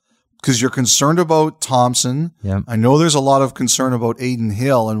 eh? Because you're concerned about Thompson. Yep. I know there's a lot of concern about Aiden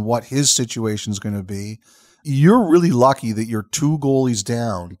Hill and what his situation is going to be. You're really lucky that you're 2 goalies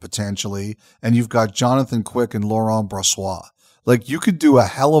down, potentially, and you've got Jonathan Quick and Laurent Brossoit. Like, you could do a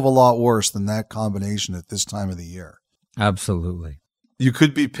hell of a lot worse than that combination at this time of the year. Absolutely. You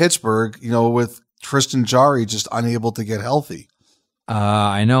could be Pittsburgh, with Tristan Jarry just unable to get healthy.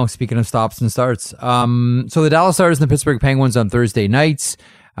 I know. Speaking of stops and starts. So the Dallas Stars and the Pittsburgh Penguins on Thursday nights.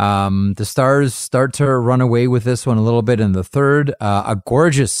 The Stars start to run away with this one a little bit in the third. A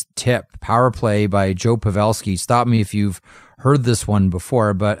gorgeous tip, power play by Joe Pavelski. Stop me if you've heard this one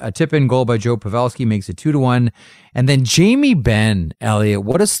before, but a tip-in goal by Joe Pavelski makes it 2-1. And then Jamie Benn, Elliot,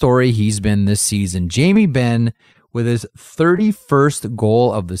 what a story he's been this season. Jamie Benn with his 31st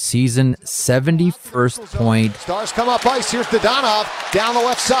goal of the season, 71st point. Stars come up ice. Here's Dadonov down the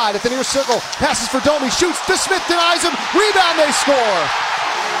left side at the near circle. Passes for Domi. Shoots. DeSmith denies him. Rebound. They score.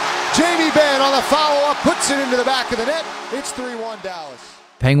 Jamie Benn on the follow-up puts it into the back of the net. It's 3-1 Dallas.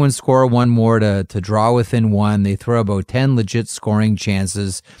 Penguins score one more to draw within one. They throw about 10 legit scoring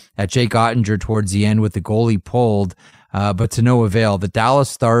chances at Jake Ottinger towards the end with the goalie pulled, but to no avail. The Dallas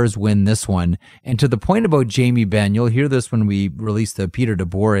Stars win this one. And to the point about Jamie Benn, you'll hear this when we release the Peter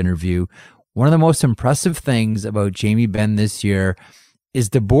DeBoer interview. One of the most impressive things about Jamie Benn this year is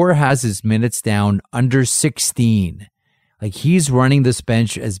DeBoer has his minutes down under 16. Like, he's running this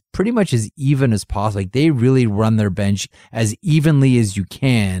bench as pretty much as even as possible. Like, they really run their bench as evenly as you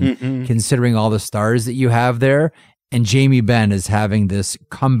can, considering all the stars that you have there. And Jamie Benn is having this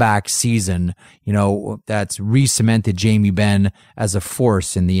comeback season, that's re-cemented Jamie Benn as a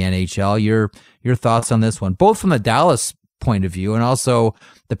force in the NHL. Your thoughts on this one, both from the Dallas point of view and also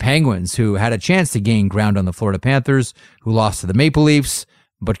the Penguins, who had a chance to gain ground on the Florida Panthers, who lost to the Maple Leafs,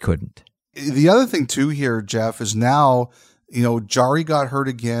 but couldn't. The other thing, too, here, Jeff, is now, Jari got hurt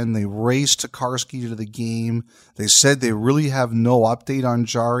again. They raced Tokarski to the game. They said they really have no update on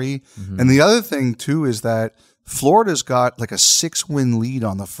Jari. And the other thing, too, is that Florida's got like a 6-win lead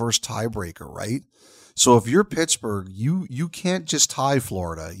on the first tiebreaker, right? So if you're Pittsburgh, you can't just tie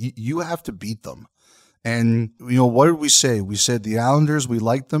Florida. You have to beat them. And, what did we say? We said the Islanders, we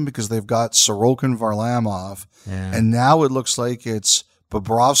like them because they've got Sorokin, Varlamov. Yeah. And now it looks like it's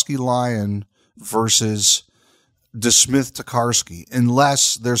Bobrovsky, Lyon versus DeSmith, Tokarski,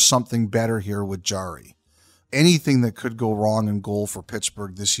 unless there's something better here with Jari. Anything that could go wrong in goal for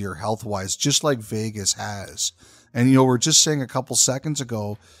Pittsburgh this year, health-wise, just like Vegas has. And, we're just saying a couple seconds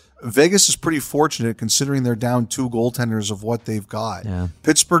ago, Vegas is pretty fortunate considering they're down 2 goaltenders of what they've got. Yeah.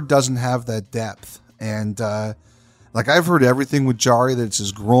 Pittsburgh doesn't have that depth. And, I've heard everything with Jari, that it's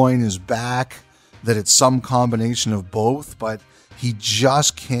his groin, his back, that it's some combination of both, but he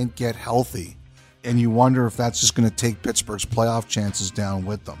just can't get healthy. And you wonder if that's just going to take Pittsburgh's playoff chances down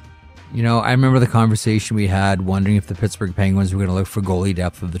with them. I remember the conversation we had wondering if the Pittsburgh Penguins were going to look for goalie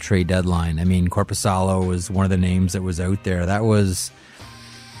depth of the trade deadline. I mean, Korpisalo was one of the names that was out there. That was,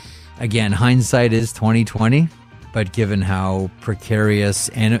 again, hindsight is 2020, but given how precarious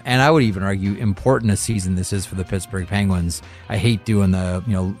and I would even argue important a season this is for the Pittsburgh Penguins, I hate doing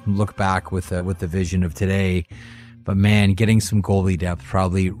the look back with the vision of today. But man, getting some goalie depth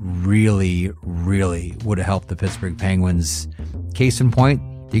probably really, really would have helped the Pittsburgh Penguins. Case in point,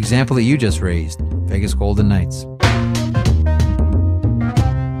 the example that you just raised, Vegas Golden Knights.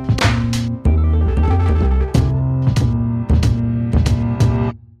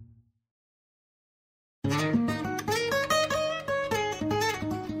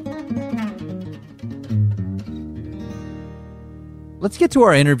 Let's get to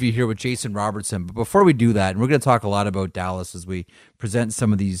our interview here with Jason Robertson. But before we do that, and we're going to talk a lot about Dallas as we present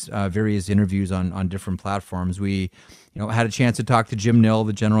some of these various interviews on different platforms. We had a chance to talk to Jim Nill,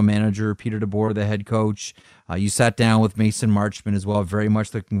 the general manager, Peter DeBoer, the head coach. You sat down with Mason Marchment as well. Very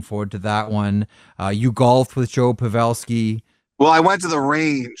much looking forward to that one. You golfed with Joe Pavelski. Well, I went to the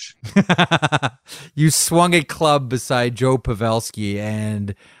range. You swung a club beside Joe Pavelski,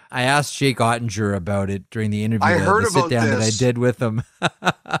 and I asked Jake Ottinger about it during the interview. I heard the about sit down this. that I did with him.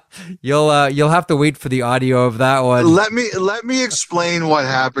 You'll have to wait for the audio of that one. Let me explain what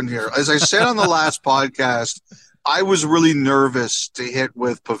happened here. As I said on the last podcast, I was really nervous to hit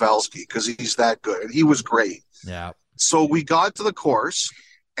with Pavelski because he's that good, and he was great. Yeah. So we got to the course,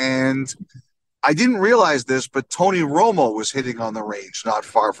 and I didn't realize this, but Tony Romo was hitting on the range not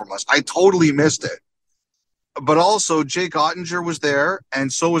far from us. I totally missed it. But also, Jake Ottinger was there,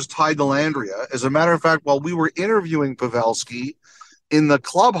 and so was Ty Dellandrea. As a matter of fact, while we were interviewing Pavelski in the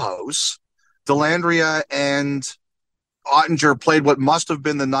clubhouse, Dellandrea and Ottinger played what must have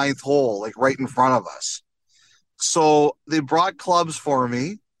been the 9th hole, like right in front of us. So they brought clubs for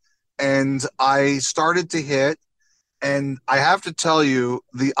me, and I started to hit, and I have to tell you,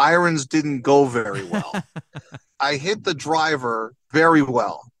 the irons didn't go very well. I hit the driver very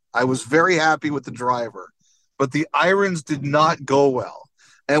well. I was very happy with the driver. But the irons did not go well.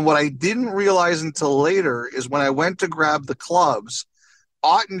 And what I didn't realize until later is when I went to grab the clubs,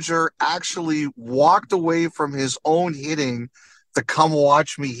 Ottinger actually walked away from his own hitting to come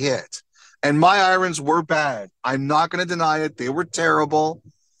watch me hit. And my irons were bad. I'm not going to deny it. They were terrible.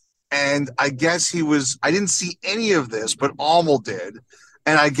 And I guess I didn't see any of this, but Almel did.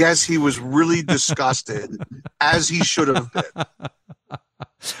 And I guess he was really disgusted, as he should have been.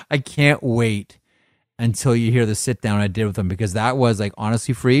 I can't wait until you hear the sit down I did with him, because that was like,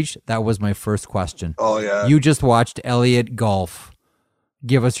 honestly, Freach, that was my first question. Oh, yeah. You just watched Elliot golf.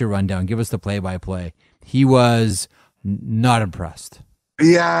 Give us your rundown. Give us the play-by-play. He was not impressed.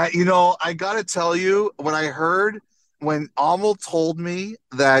 Yeah, I got to tell you, when Almel told me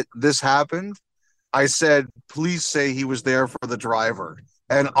that this happened, I said, please say he was there for the driver.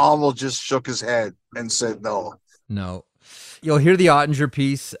 And Almel just shook his head and said no. No. You'll hear the Ottinger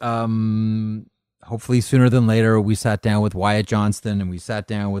piece. Hopefully sooner than later. We sat down with Wyatt Johnston and we sat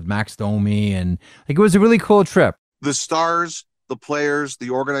down with Max Domi, and it was a really cool trip. The stars, the players,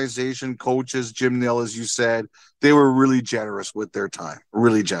 the organization, coaches, Jim Nill, as you said, they were really generous with their time.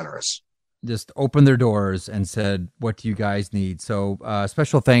 Really generous. Just opened their doors and said, what do you guys need? So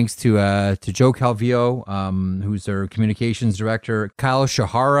special thanks to Joe Calvillo, who's their communications director, Kyle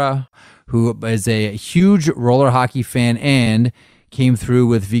Shahara, who is a huge roller hockey fan and came through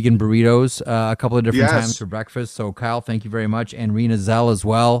with vegan burritos a couple of different times for breakfast. So Kyle, thank you very much. And Rena Zell as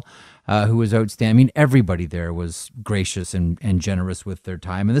well, who was outstanding. I mean, everybody there was gracious and generous with their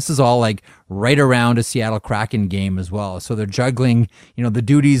time. And this is all like right around a Seattle Kraken game as well. So they're juggling, the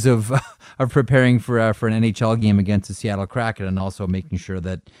duties of preparing for an NHL game against the Seattle Kraken, and also making sure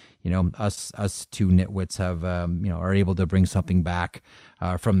that, us two nitwits have, are able to bring something back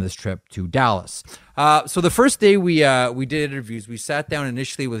from this trip to Dallas. So the first day we did interviews, we sat down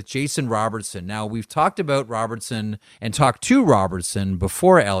initially with Jason Robertson. Now, we've talked about Robertson and talked to Robertson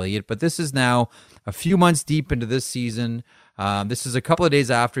before Elliot, but this is now a few months deep into this season. This is a couple of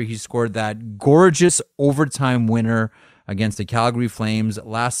days after he scored that gorgeous overtime winner against the Calgary Flames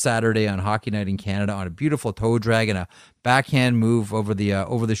last Saturday on Hockey Night in Canada on a beautiful toe drag and a backhand move over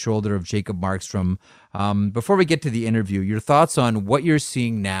the shoulder of Jacob Markstrom. Before we get to the interview, your thoughts on what you're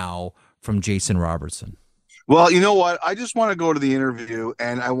seeing now from Jason Robertson? Well, you know what? I just want to go to the interview,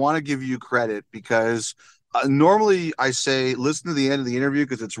 and I want to give you credit because normally I say listen to the end of the interview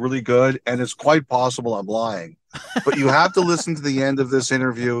because it's really good, and it's quite possible I'm lying. But you have to listen to the end of this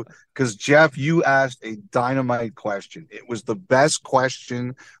interview because, Jeff, you asked a dynamite question. It was the best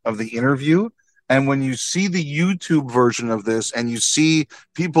question of the interview. And when you see the YouTube version of this and you see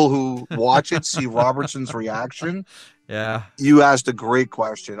people who watch it, see Robertson's reaction, you asked a great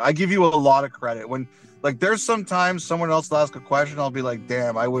question. I give you a lot of credit. When there's sometimes someone else will ask a question, I'll be like,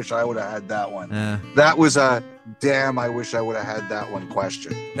 damn, I wish I would have had that one. That was a damn, I wish I would have had that one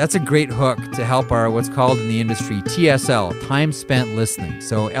question. That's a great hook to help our what's called in the industry TSL, time spent listening.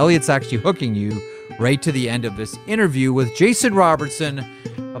 So Elliot's actually hooking you right to the end of this interview with Jason Robertson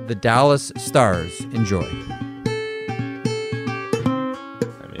of the Dallas Stars. Enjoy. I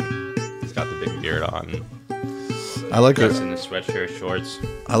mean, he's got the big beard on. I like it. In the sweatshirt, shorts.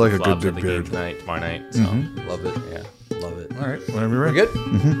 I like a good big beard. Tomorrow night. So Love it. Yeah, Love it. All right, whenever you're ready. We're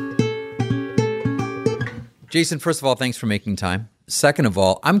good? Jason, first of all, thanks for making time. Second of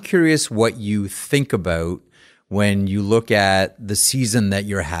all, I'm curious what you think about when you look at the season that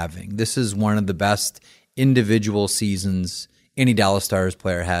you're having. This is one of the best individual seasons any Dallas Stars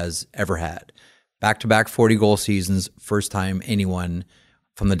player has ever had. Back-to-back 40-goal seasons, first time anyone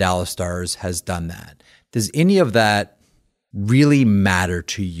from the Dallas Stars has done that. Does any of that really matter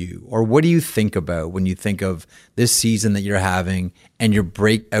to you? Or what do you think about when you think of this season that you're having and your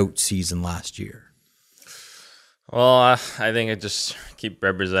breakout season last year? Well, I think I just keep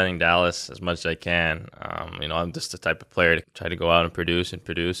representing Dallas as much as I can. I'm just the type of player to try to go out and produce.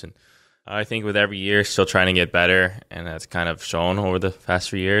 And I think with every year, still trying to get better, and that's kind of shown over the past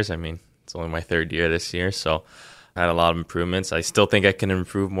 3 years. I mean, it's only my third year this year, so I had a lot of improvements. I still think I can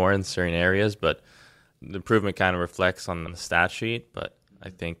improve more in certain areas, but the improvement kind of reflects on the stat sheet. But I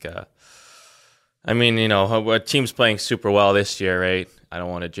think, a team's playing super well this year, right? I don't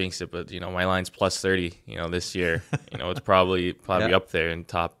want to jinx it, but, my line's plus 30, this year. It's probably up there in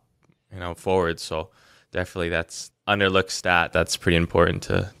top, forward. So definitely that's underlooked stat. That's pretty important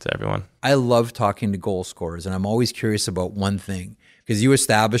to everyone. I love talking to goal scorers, and I'm always curious about one thing, because you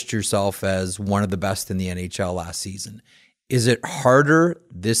established yourself as one of the best in the NHL last season. Is it harder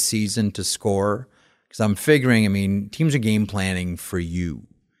this season to score? Because I'm figuring, teams are game planning for you.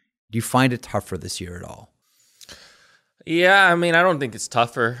 Do you find it tougher this year at all? Yeah, I don't think it's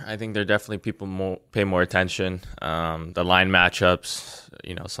tougher. I think there are definitely people pay more attention. The line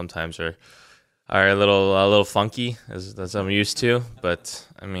matchups, sometimes are a little funky as I'm used to. But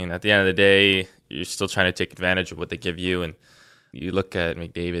at the end of the day, you're still trying to take advantage of what they give you. And You look at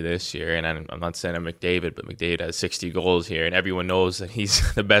McDavid this year, and I'm not saying I'm McDavid, but McDavid has 60 goals here, and everyone knows that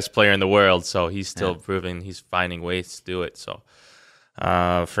he's the best player in the world, so he's still proving he's finding ways to do it. So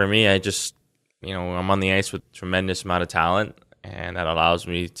for me, I just, I'm on the ice with tremendous amount of talent, and that allows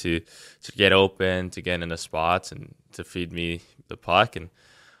me to get open, to get into spots, and to feed me the puck. And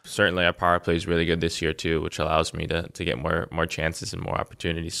certainly our power play is really good this year too, which allows me to get more chances and more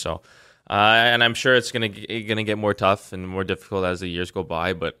opportunities. So, and I'm sure it's gonna get more tough and more difficult as the years go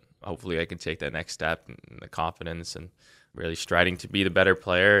by. But hopefully, I can take that next step and the confidence and really striding to be the better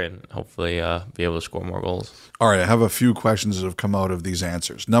player and hopefully be able to score more goals. All right, I have a few questions that have come out of these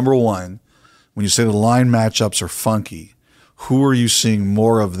answers. Number one, when you say the line matchups are funky, who are you seeing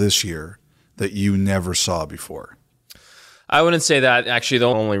more of this year that you never saw before? I wouldn't say that. Actually, the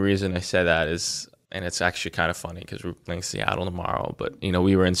only reason I say that is, and it's actually kind of funny because we're playing Seattle tomorrow, but,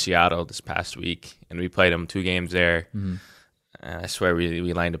 we were in Seattle this past week, and we played them 2 games there. Mm-hmm. And I swear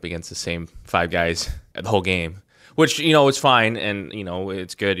we lined up against the same 5 guys the whole game, which, it's fine, and,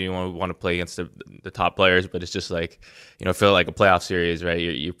 it's good. You want to play against the top players, but it's just like, feel like a playoff series, right?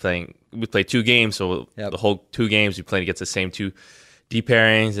 You're playing. We played 2 games, so the whole 2 games we played against the same 2 D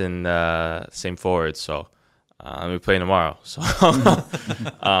pairings and same forwards, so... we play tomorrow, so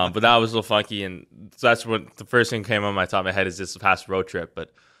but that was a little funky, and so that's what the first thing came on my top of my head is this past road trip. But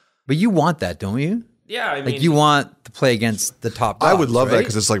you want that, don't you? Yeah, I mean, you want to play against the top dogs, I would love right?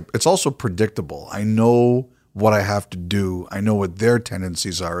 that because it's also predictable. I know what I have to do. I know what their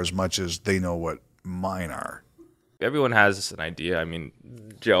tendencies are as much as they know what mine are. Everyone has an idea. I mean,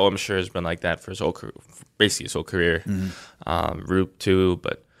 Joe, I'm sure, has been like that for basically his whole career. Mm-hmm. Roop too,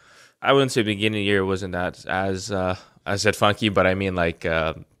 but I wouldn't say beginning of the year wasn't that as I said funky, but I mean like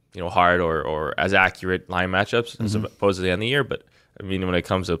hard or as accurate line matchups as opposed to the end of the year. But I mean, when it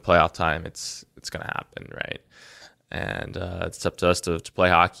comes to playoff time, it's gonna happen, right? And it's up to us to play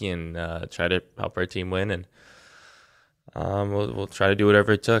hockey and try to help our team win, and we'll try to do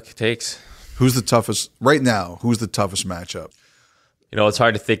whatever it takes. Who's the toughest right now? Who's the toughest matchup? It's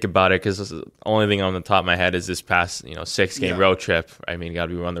hard to think about it because the only thing on the top of my head is this past, 6-game road trip. I mean, you got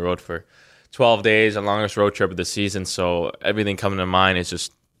to be on the road for 12 days, the longest road trip of the season. So everything coming to mind is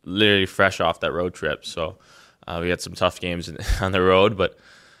just literally fresh off that road trip. So we had some tough games on the road, but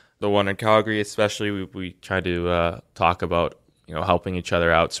the one in Calgary especially, we tried to talk about, helping each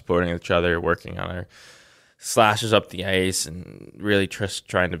other out, supporting each other, working on our slashes up the ice, and really just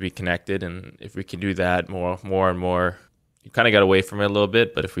trying to be connected. And if we can do that more and more, you kind of got away from it a little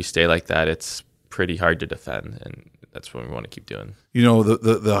bit, but if we stay like that, it's pretty hard to defend, and that's what we want to keep doing.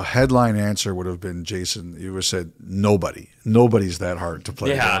 The headline answer would have been, Jason, you would have said nobody. Nobody's that hard to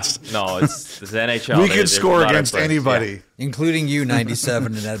play against. No, it's the NHL. We can score against anybody. Yeah. Including you,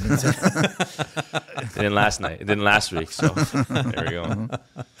 97 in Edmonton. It didn't last night. It didn't last week, so there we go.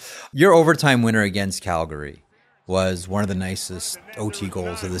 Your overtime winner against Calgary was one of the nicest OT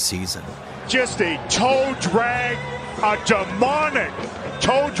goals of the season. Just a toe drag. A demonic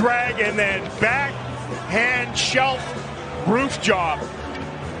toe drag and then backhand shelf roof job.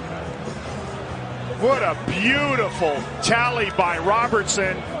 What a beautiful tally by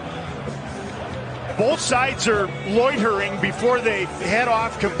Robertson. Both sides are loitering before they head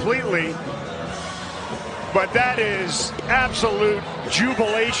off completely. But that is absolute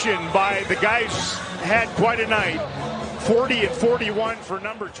jubilation by the guys. Had quite a night. 40 and 41 for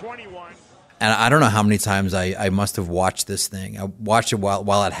number 21. And I don't know how many times I must have watched this thing. I watched it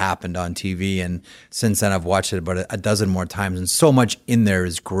while it happened on TV, and since then I've watched it about a dozen more times, and so much in there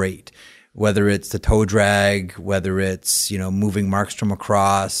is great. Whether it's the toe drag, whether it's, moving Markstrom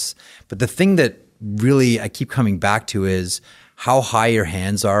across. But the thing that really I keep coming back to is how high your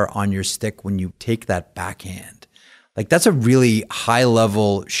hands are on your stick when you take that backhand. Like, that's a really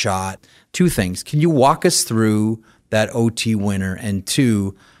high-level shot. 2 things. Can you walk us through that OT winner? And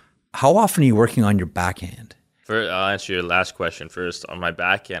 2, how often are you working on your backhand? I'll answer your last question first. On my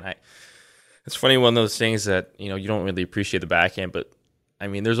backhand, it's funny, one of those things that, you don't really appreciate the backhand, but I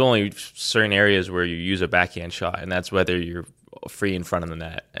mean, there's only certain areas where you use a backhand shot, and that's whether you're free in front of the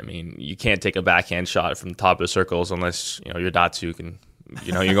net. I mean, you can't take a backhand shot from the top of the circles unless, your Datsuk and,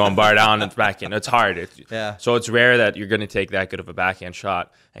 you're going bar down and backhand. It's hard. So it's rare that you're going to take that good of a backhand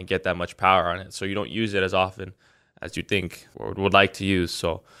shot and get that much power on it. So you don't use it as often as you think or would like to use.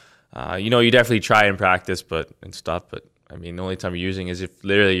 So, you definitely try and practice and stuff, but I mean, the only time you're using is if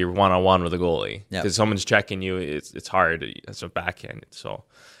literally you're one-on-one with a goalie. Because someone's checking you, it's hard as a backhand. So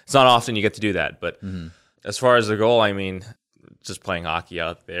it's not often you get to do that. But as far as the goal, I mean, just playing hockey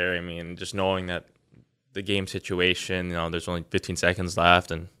out there, I mean, just knowing that the game situation, there's only 15 seconds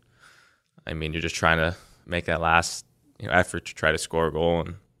left, and I mean, you're just trying to make that last, effort to try to score a goal.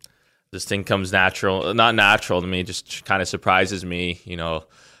 And this thing comes not natural to me, just kind of surprises me.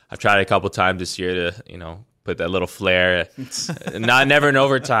 I've tried a couple times this year to, put that little flair, never in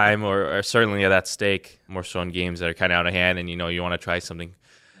overtime or certainly at that stake, more so in games that are kind of out of hand. And, you want to try something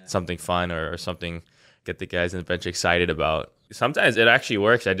fun or something, get the guys on the bench excited about. Sometimes it actually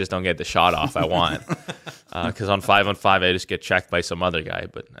works. I just don't get the shot off I want. Because on 5-on-5, I just get checked by some other guy.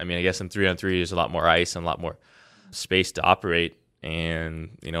 But, I guess in 3-on-3, there's a lot more ice and a lot more space to operate.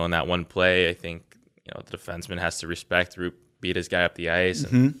 And, in that one play, I think, the defenseman has to respect Roop, beat his guy up the ice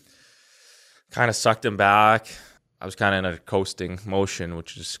and kind of sucked him back. I was kind of in a coasting motion,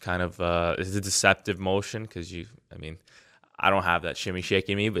 which is kind of is a deceptive motion because I don't have that shimmy shake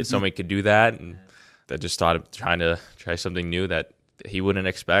in me, but somebody could do that. And I just thought of trying to try something new that he wouldn't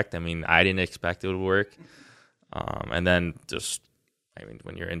expect. I didn't expect it would work. And then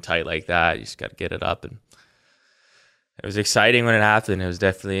when you're in tight like that, you just got to get it up. And it was exciting when it happened. It was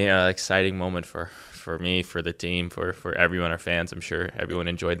definitely an exciting moment for me, for the team, for everyone, our fans. I'm sure everyone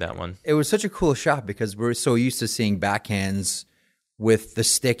enjoyed that one. It was such a cool shot because we're so used to seeing backhands with the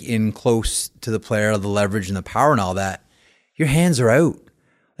stick in close to the player, the leverage and the power and all that. Your hands are out.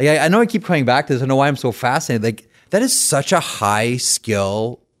 Like I know I keep coming back to this. I know why I'm so fascinated. Like that is such a high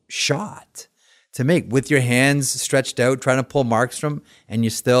skill shot to make with your hands stretched out, trying to pull marks from, and you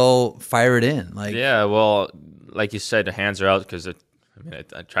still fire it in. Yeah, well, like you said, the hands are out because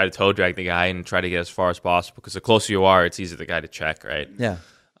I try to toe drag the guy and try to get as far as possible because the closer you are, it's easier the guy to check, right? Yeah.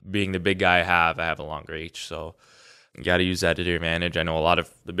 Being the big guy I have a longer reach, so you got to use that to your advantage. I know a lot of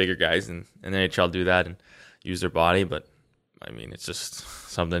the bigger guys in the NHL do that and use their body, but it's just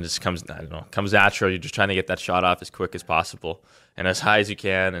something just comes natural. You're just trying to get that shot off as quick as possible and as high as you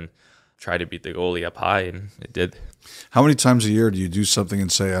can and try to beat the goalie up high, and it did. How many times a year do you do something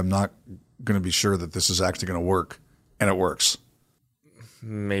and say, I'm not going to be sure that this is actually going to work, and it works?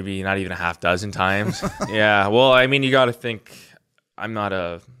 Maybe not even a half dozen times. Yeah, well, you got to think I'm not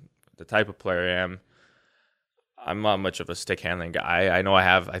the type of player I am. I'm not much of a stick handling guy.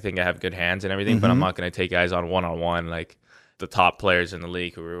 I think I have good hands and everything, but I'm not going to take guys on one-on-one like the top players in the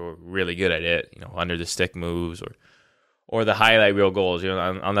league who are really good at it, under the stick moves or the highlight reel goals.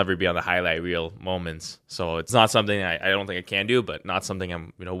 I'll never be on the highlight reel moments. So it's not something I don't think I can do, but not something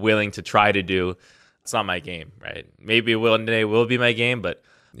I'm willing to try to do. It's not my game, right? Maybe one day will be my game, but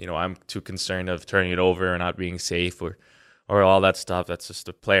I'm too concerned of turning it over or not being safe or all that stuff. That's just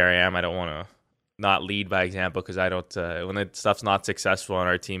the player I am. I don't want to not lead by example because I don't. When that stuff's not successful on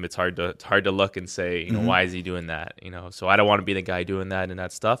our team, it's hard to look and say, why is he doing that? So I don't want to be the guy doing that and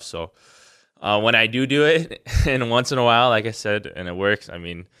that stuff. So when I do it, and once in a while, like I said, and it works.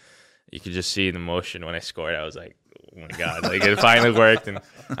 You could just see the emotion when I scored. I was like, oh my God, it finally worked, and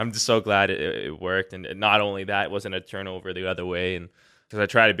I'm just so glad it worked. And not only that, it wasn't a turnover the other way, and because I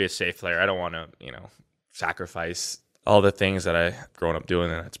try to be a safe player, I don't want to sacrifice all the things that I've grown up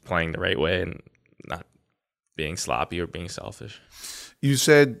doing, and that's playing the right way and not being sloppy or being selfish. You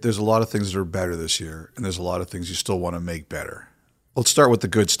said there's a lot of things that are better this year, and there's a lot of things you still want to make better. Let's start with the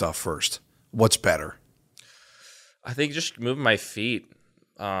good stuff first. What's better? I think just moving my feet.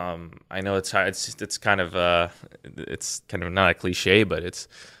 I know it's hard. It's kind of not a cliche, but it's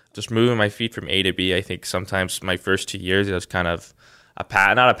just moving my feet from A to B. I think sometimes my first 2 years I was kind of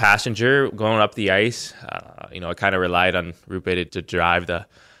not a passenger going up the ice. I kind of relied on Rupe to drive the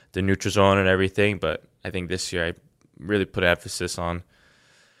neutral zone and everything. But I think this year I really put emphasis on,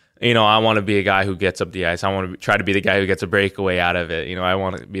 I want to be a guy who gets up the ice. I want to try to be the guy who gets a breakaway out of it. I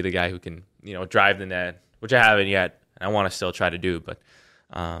want to be the guy who can, drive the net, which I haven't yet. I want to still try to do, but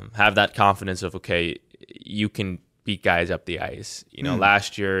have that confidence of, okay, you can beat guys up the ice.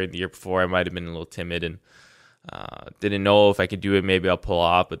 Last year, the year before, I might have been a little timid and didn't know if I could do it. Maybe I'll pull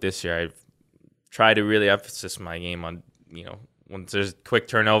off. But this year, I've tried to really emphasize my game on, when there's a quick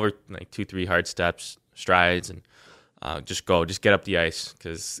turnover, like 2-3 hard steps, strides, and just get up the ice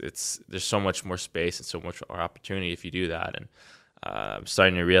because there's so much more space and so much more opportunity if you do that. And I'm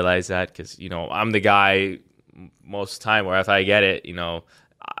starting to realize that because, I'm the guy most of the time where if I get it,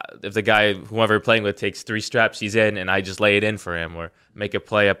 if the guy, whoever I'm playing with, takes 3 steps, he's in, and I just lay it in for him or make a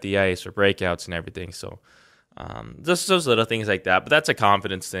play up the ice or breakouts and everything. So just those little things like that. But that's a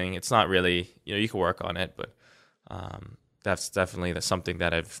confidence thing. It's not really, you can work on it, but that's definitely something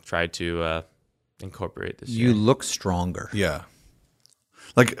that I've tried to incorporate this year. You look stronger. Yeah.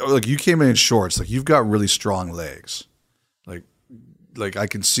 Like you came in shorts. Like you've got really strong legs. Like I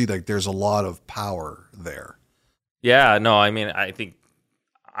can see there's a lot of power there. Yeah, no, I think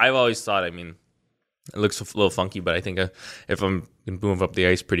I've always thought, it looks a little funky, but I think if I'm going to move up the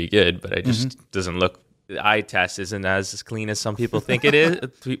ice pretty good, but it just doesn't look the eye test isn't as clean as some people think it is.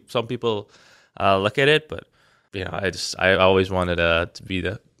 Some people look at it, but I always wanted to be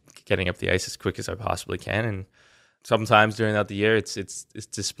getting up the ice as quick as I possibly can, and sometimes during the year it's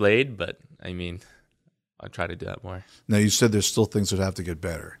displayed, but I mean, I try to do that more. Now, you said there's still things that have to get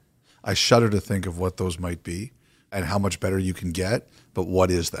better. I shudder to think of what those might be and how much better you can get, but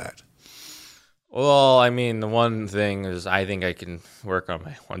what is that? Well, I mean, the one thing is I think I can work on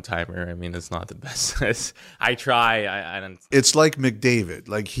my one-timer. I mean, it's not the best. I try. I don't. It's like McDavid.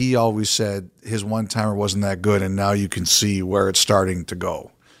 Like, he always said his one-timer wasn't that good, and now you can see where it's starting to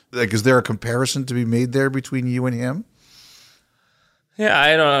go. Like, is there a comparison to be made there between you and him? Yeah,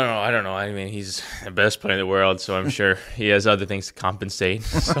 I don't know. I mean, he's the best player in the world, so I'm sure he has other things to compensate.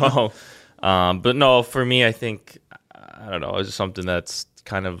 So, but no, for me, I think, I don't know, it's just something that's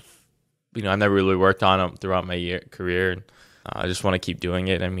kind of, I never really worked on them throughout my career, and I just want to keep doing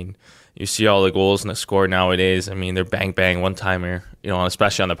it. I mean, you see all the goals in the score nowadays. I mean, they're bang bang one timer.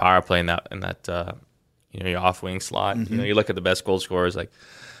 Especially on the power play in that your off wing slot. Mm-hmm. You look at the best goal scorers like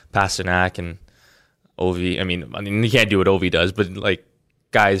Pasternak and Ovi. I mean, you can't do what Ovi does, but like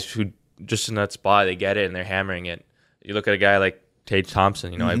guys who just in that spot, they get it and they're hammering it. You look at a guy like Tage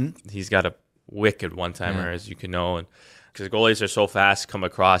Thompson. He's got a wicked one timer, as you can know, and because goalies are so fast, come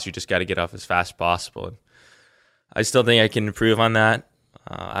across, you just got to get off as fast as possible. And I still think I can improve on that.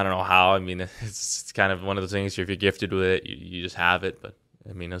 I don't know how. I mean, it's kind of one of those things. If you're gifted with it, you just have it. But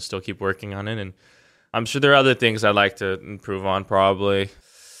I mean, I'll still keep working on it, and I'm sure there are other things I'd like to improve on. Probably,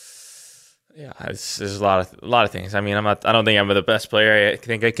 yeah. There's a lot of things. I mean, I don't think I'm the best player I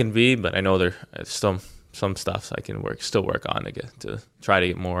think I can be, but I know there's still some stuff I can still work on to try to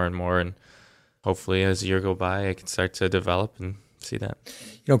get more and more, and hopefully as the year go by, I can start to develop and see that.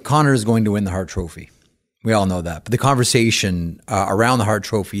 Connor is going to win the Hart Trophy. We all know that. But the conversation around the Hart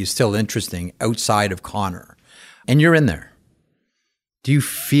Trophy is still interesting outside of Connor. And you're in there. Do you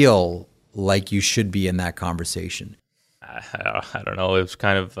feel like you should be in that conversation? I don't know. It was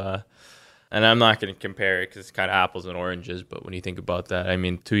kind of, and I'm not going to compare it because it's kind of apples and oranges. But when you think about that, I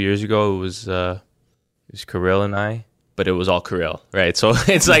mean, 2 years ago, it was Kirill and I. But it was all Kirill, right? So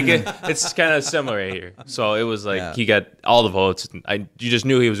it's like it's kind of similar right here. So it was like he got all the votes. And you just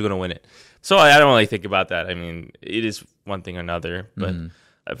knew he was going to win it. So I don't really think about that. I mean, it is one thing or another. But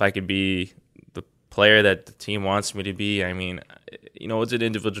if I could be the player that the team wants me to be, I mean, it's an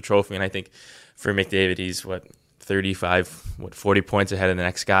individual trophy. And I think for McDavid, he's 40 points ahead of the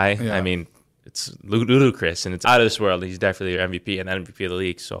next guy. Yeah. I mean, it's ludicrous and it's out of this world. He's definitely your MVP and MVP of the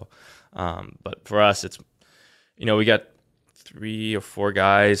league. So, but for us, it's, we got 3 or 4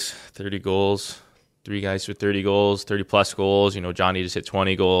 guys, 30 goals, 3 guys with 30 goals, 30 plus goals. Johnny just hit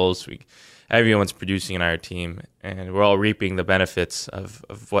 20 goals. Everyone's producing in our team, and we're all reaping the benefits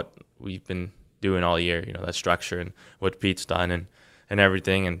of what we've been doing all year. That structure and what Pete's done and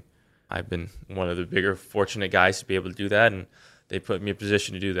everything. And I've been one of the bigger fortunate guys to be able to do that, and they put me in a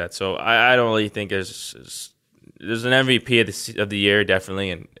position to do that. So I don't really think there's an MVP of the year,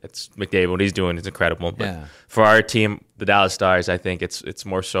 definitely, and it's McDavid. What he's doing is incredible. But for our team, the Dallas Stars, I think it's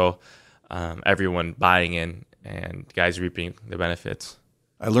more so everyone buying in and guys reaping the benefits.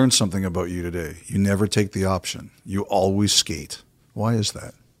 I learned something about you today. You never take the option. You always skate. Why is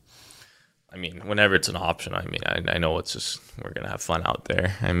that? I mean, whenever it's an option, I mean, I know it's just we're gonna have fun out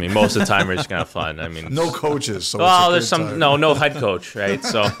there. I mean, most of the time we're just gonna have fun. I mean, no coaches. So there's no head coach, right?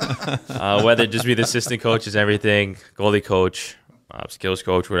 So whether it just be the assistant coaches, everything, goalie coach, skills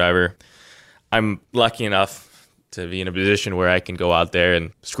coach, whatever. I'm lucky enough to be in a position where I can go out there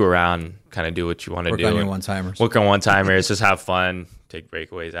and screw around, and kind of do what you want to do. Work on your one-timers. Work on one-timers, just have fun, take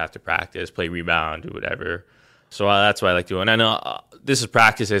breakaways after practice, play rebound, do whatever. So that's what I like doing. I know this is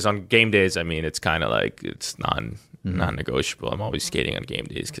practices. On game days, I mean, it's kind of like it's non-negotiable. I'm always skating on game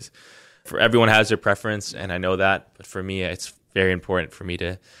days because everyone has their preference, and I know that. But for me, it's very important for me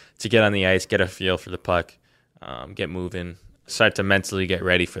to get on the ice, get a feel for the puck, get moving, start to mentally get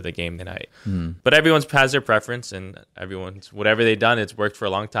ready for the game tonight. But everyone has their preference, and everyone's whatever they've done, it's worked for a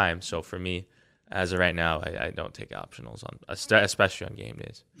long time. So for me, as of right now, I don't take optionals on, especially on game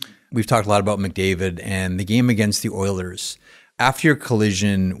days. We've talked a lot about McDavid and the game against the Oilers. After your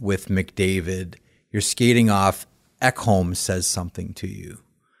collision with McDavid, you're skating off. Ekholm says something to you.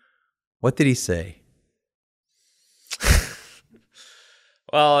 What did he say?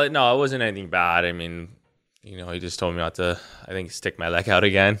 Well, no, it wasn't anything bad. I mean, he just told me not to, I think, stick my leg out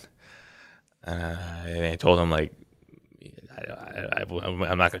again. And I told him, like,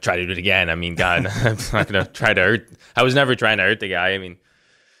 I'm not going to try to do it again. I mean, God, I'm not going to try to hurt. I was never trying to hurt the guy. I mean,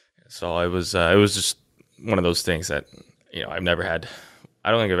 so it was just one of those things that, I've never had.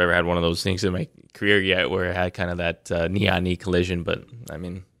 I don't think I've ever had one of those things in my career yet where I had kind of that knee-on-knee collision, but I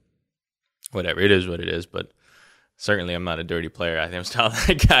mean, whatever. It is what it is, but certainly I'm not a dirty player. I think I'm still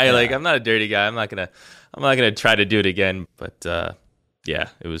that guy. Yeah. Like, I'm not a dirty guy. I'm not gonna try to do it again, but yeah,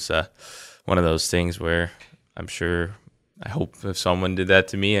 it was one of those things where I'm sure, I hope if someone did that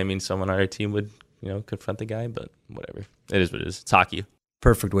to me, I mean, someone on our team would, confront the guy, but whatever. It is what it is. It's hockey.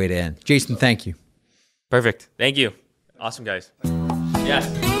 Perfect way to end. Jason, thank you. Perfect. Thank you. Awesome, guys. Yeah.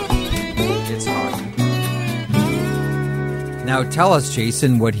 It's hockey. Now tell us,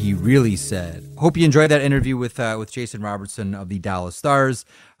 Jason, what he really said. Hope you enjoyed that interview with Jason Robertson of the Dallas Stars.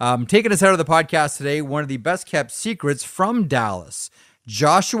 Taking us out of the podcast today, one of the best-kept secrets from Dallas.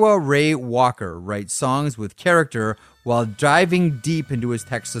 Joshua Ray Walker writes songs with character while diving deep into his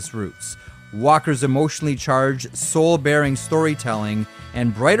Texas roots. Walker's emotionally charged, soul-bearing storytelling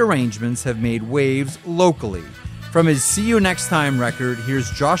and bright arrangements have made waves locally. From his See You Next Time record,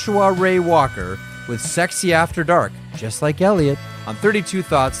 here's Joshua Ray Walker with Sexy After Dark, just like Elliot, on 32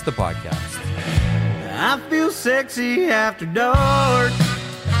 Thoughts, the podcast. I feel sexy after dark.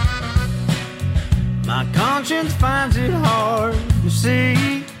 My conscience finds it hard to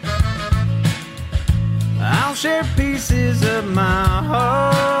see. I'll share pieces of my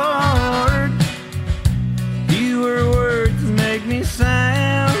heart. Fewer words make me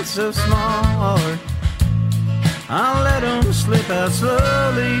sound so smart. I'll let them slip out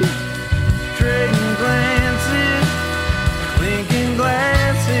slowly, trading glances.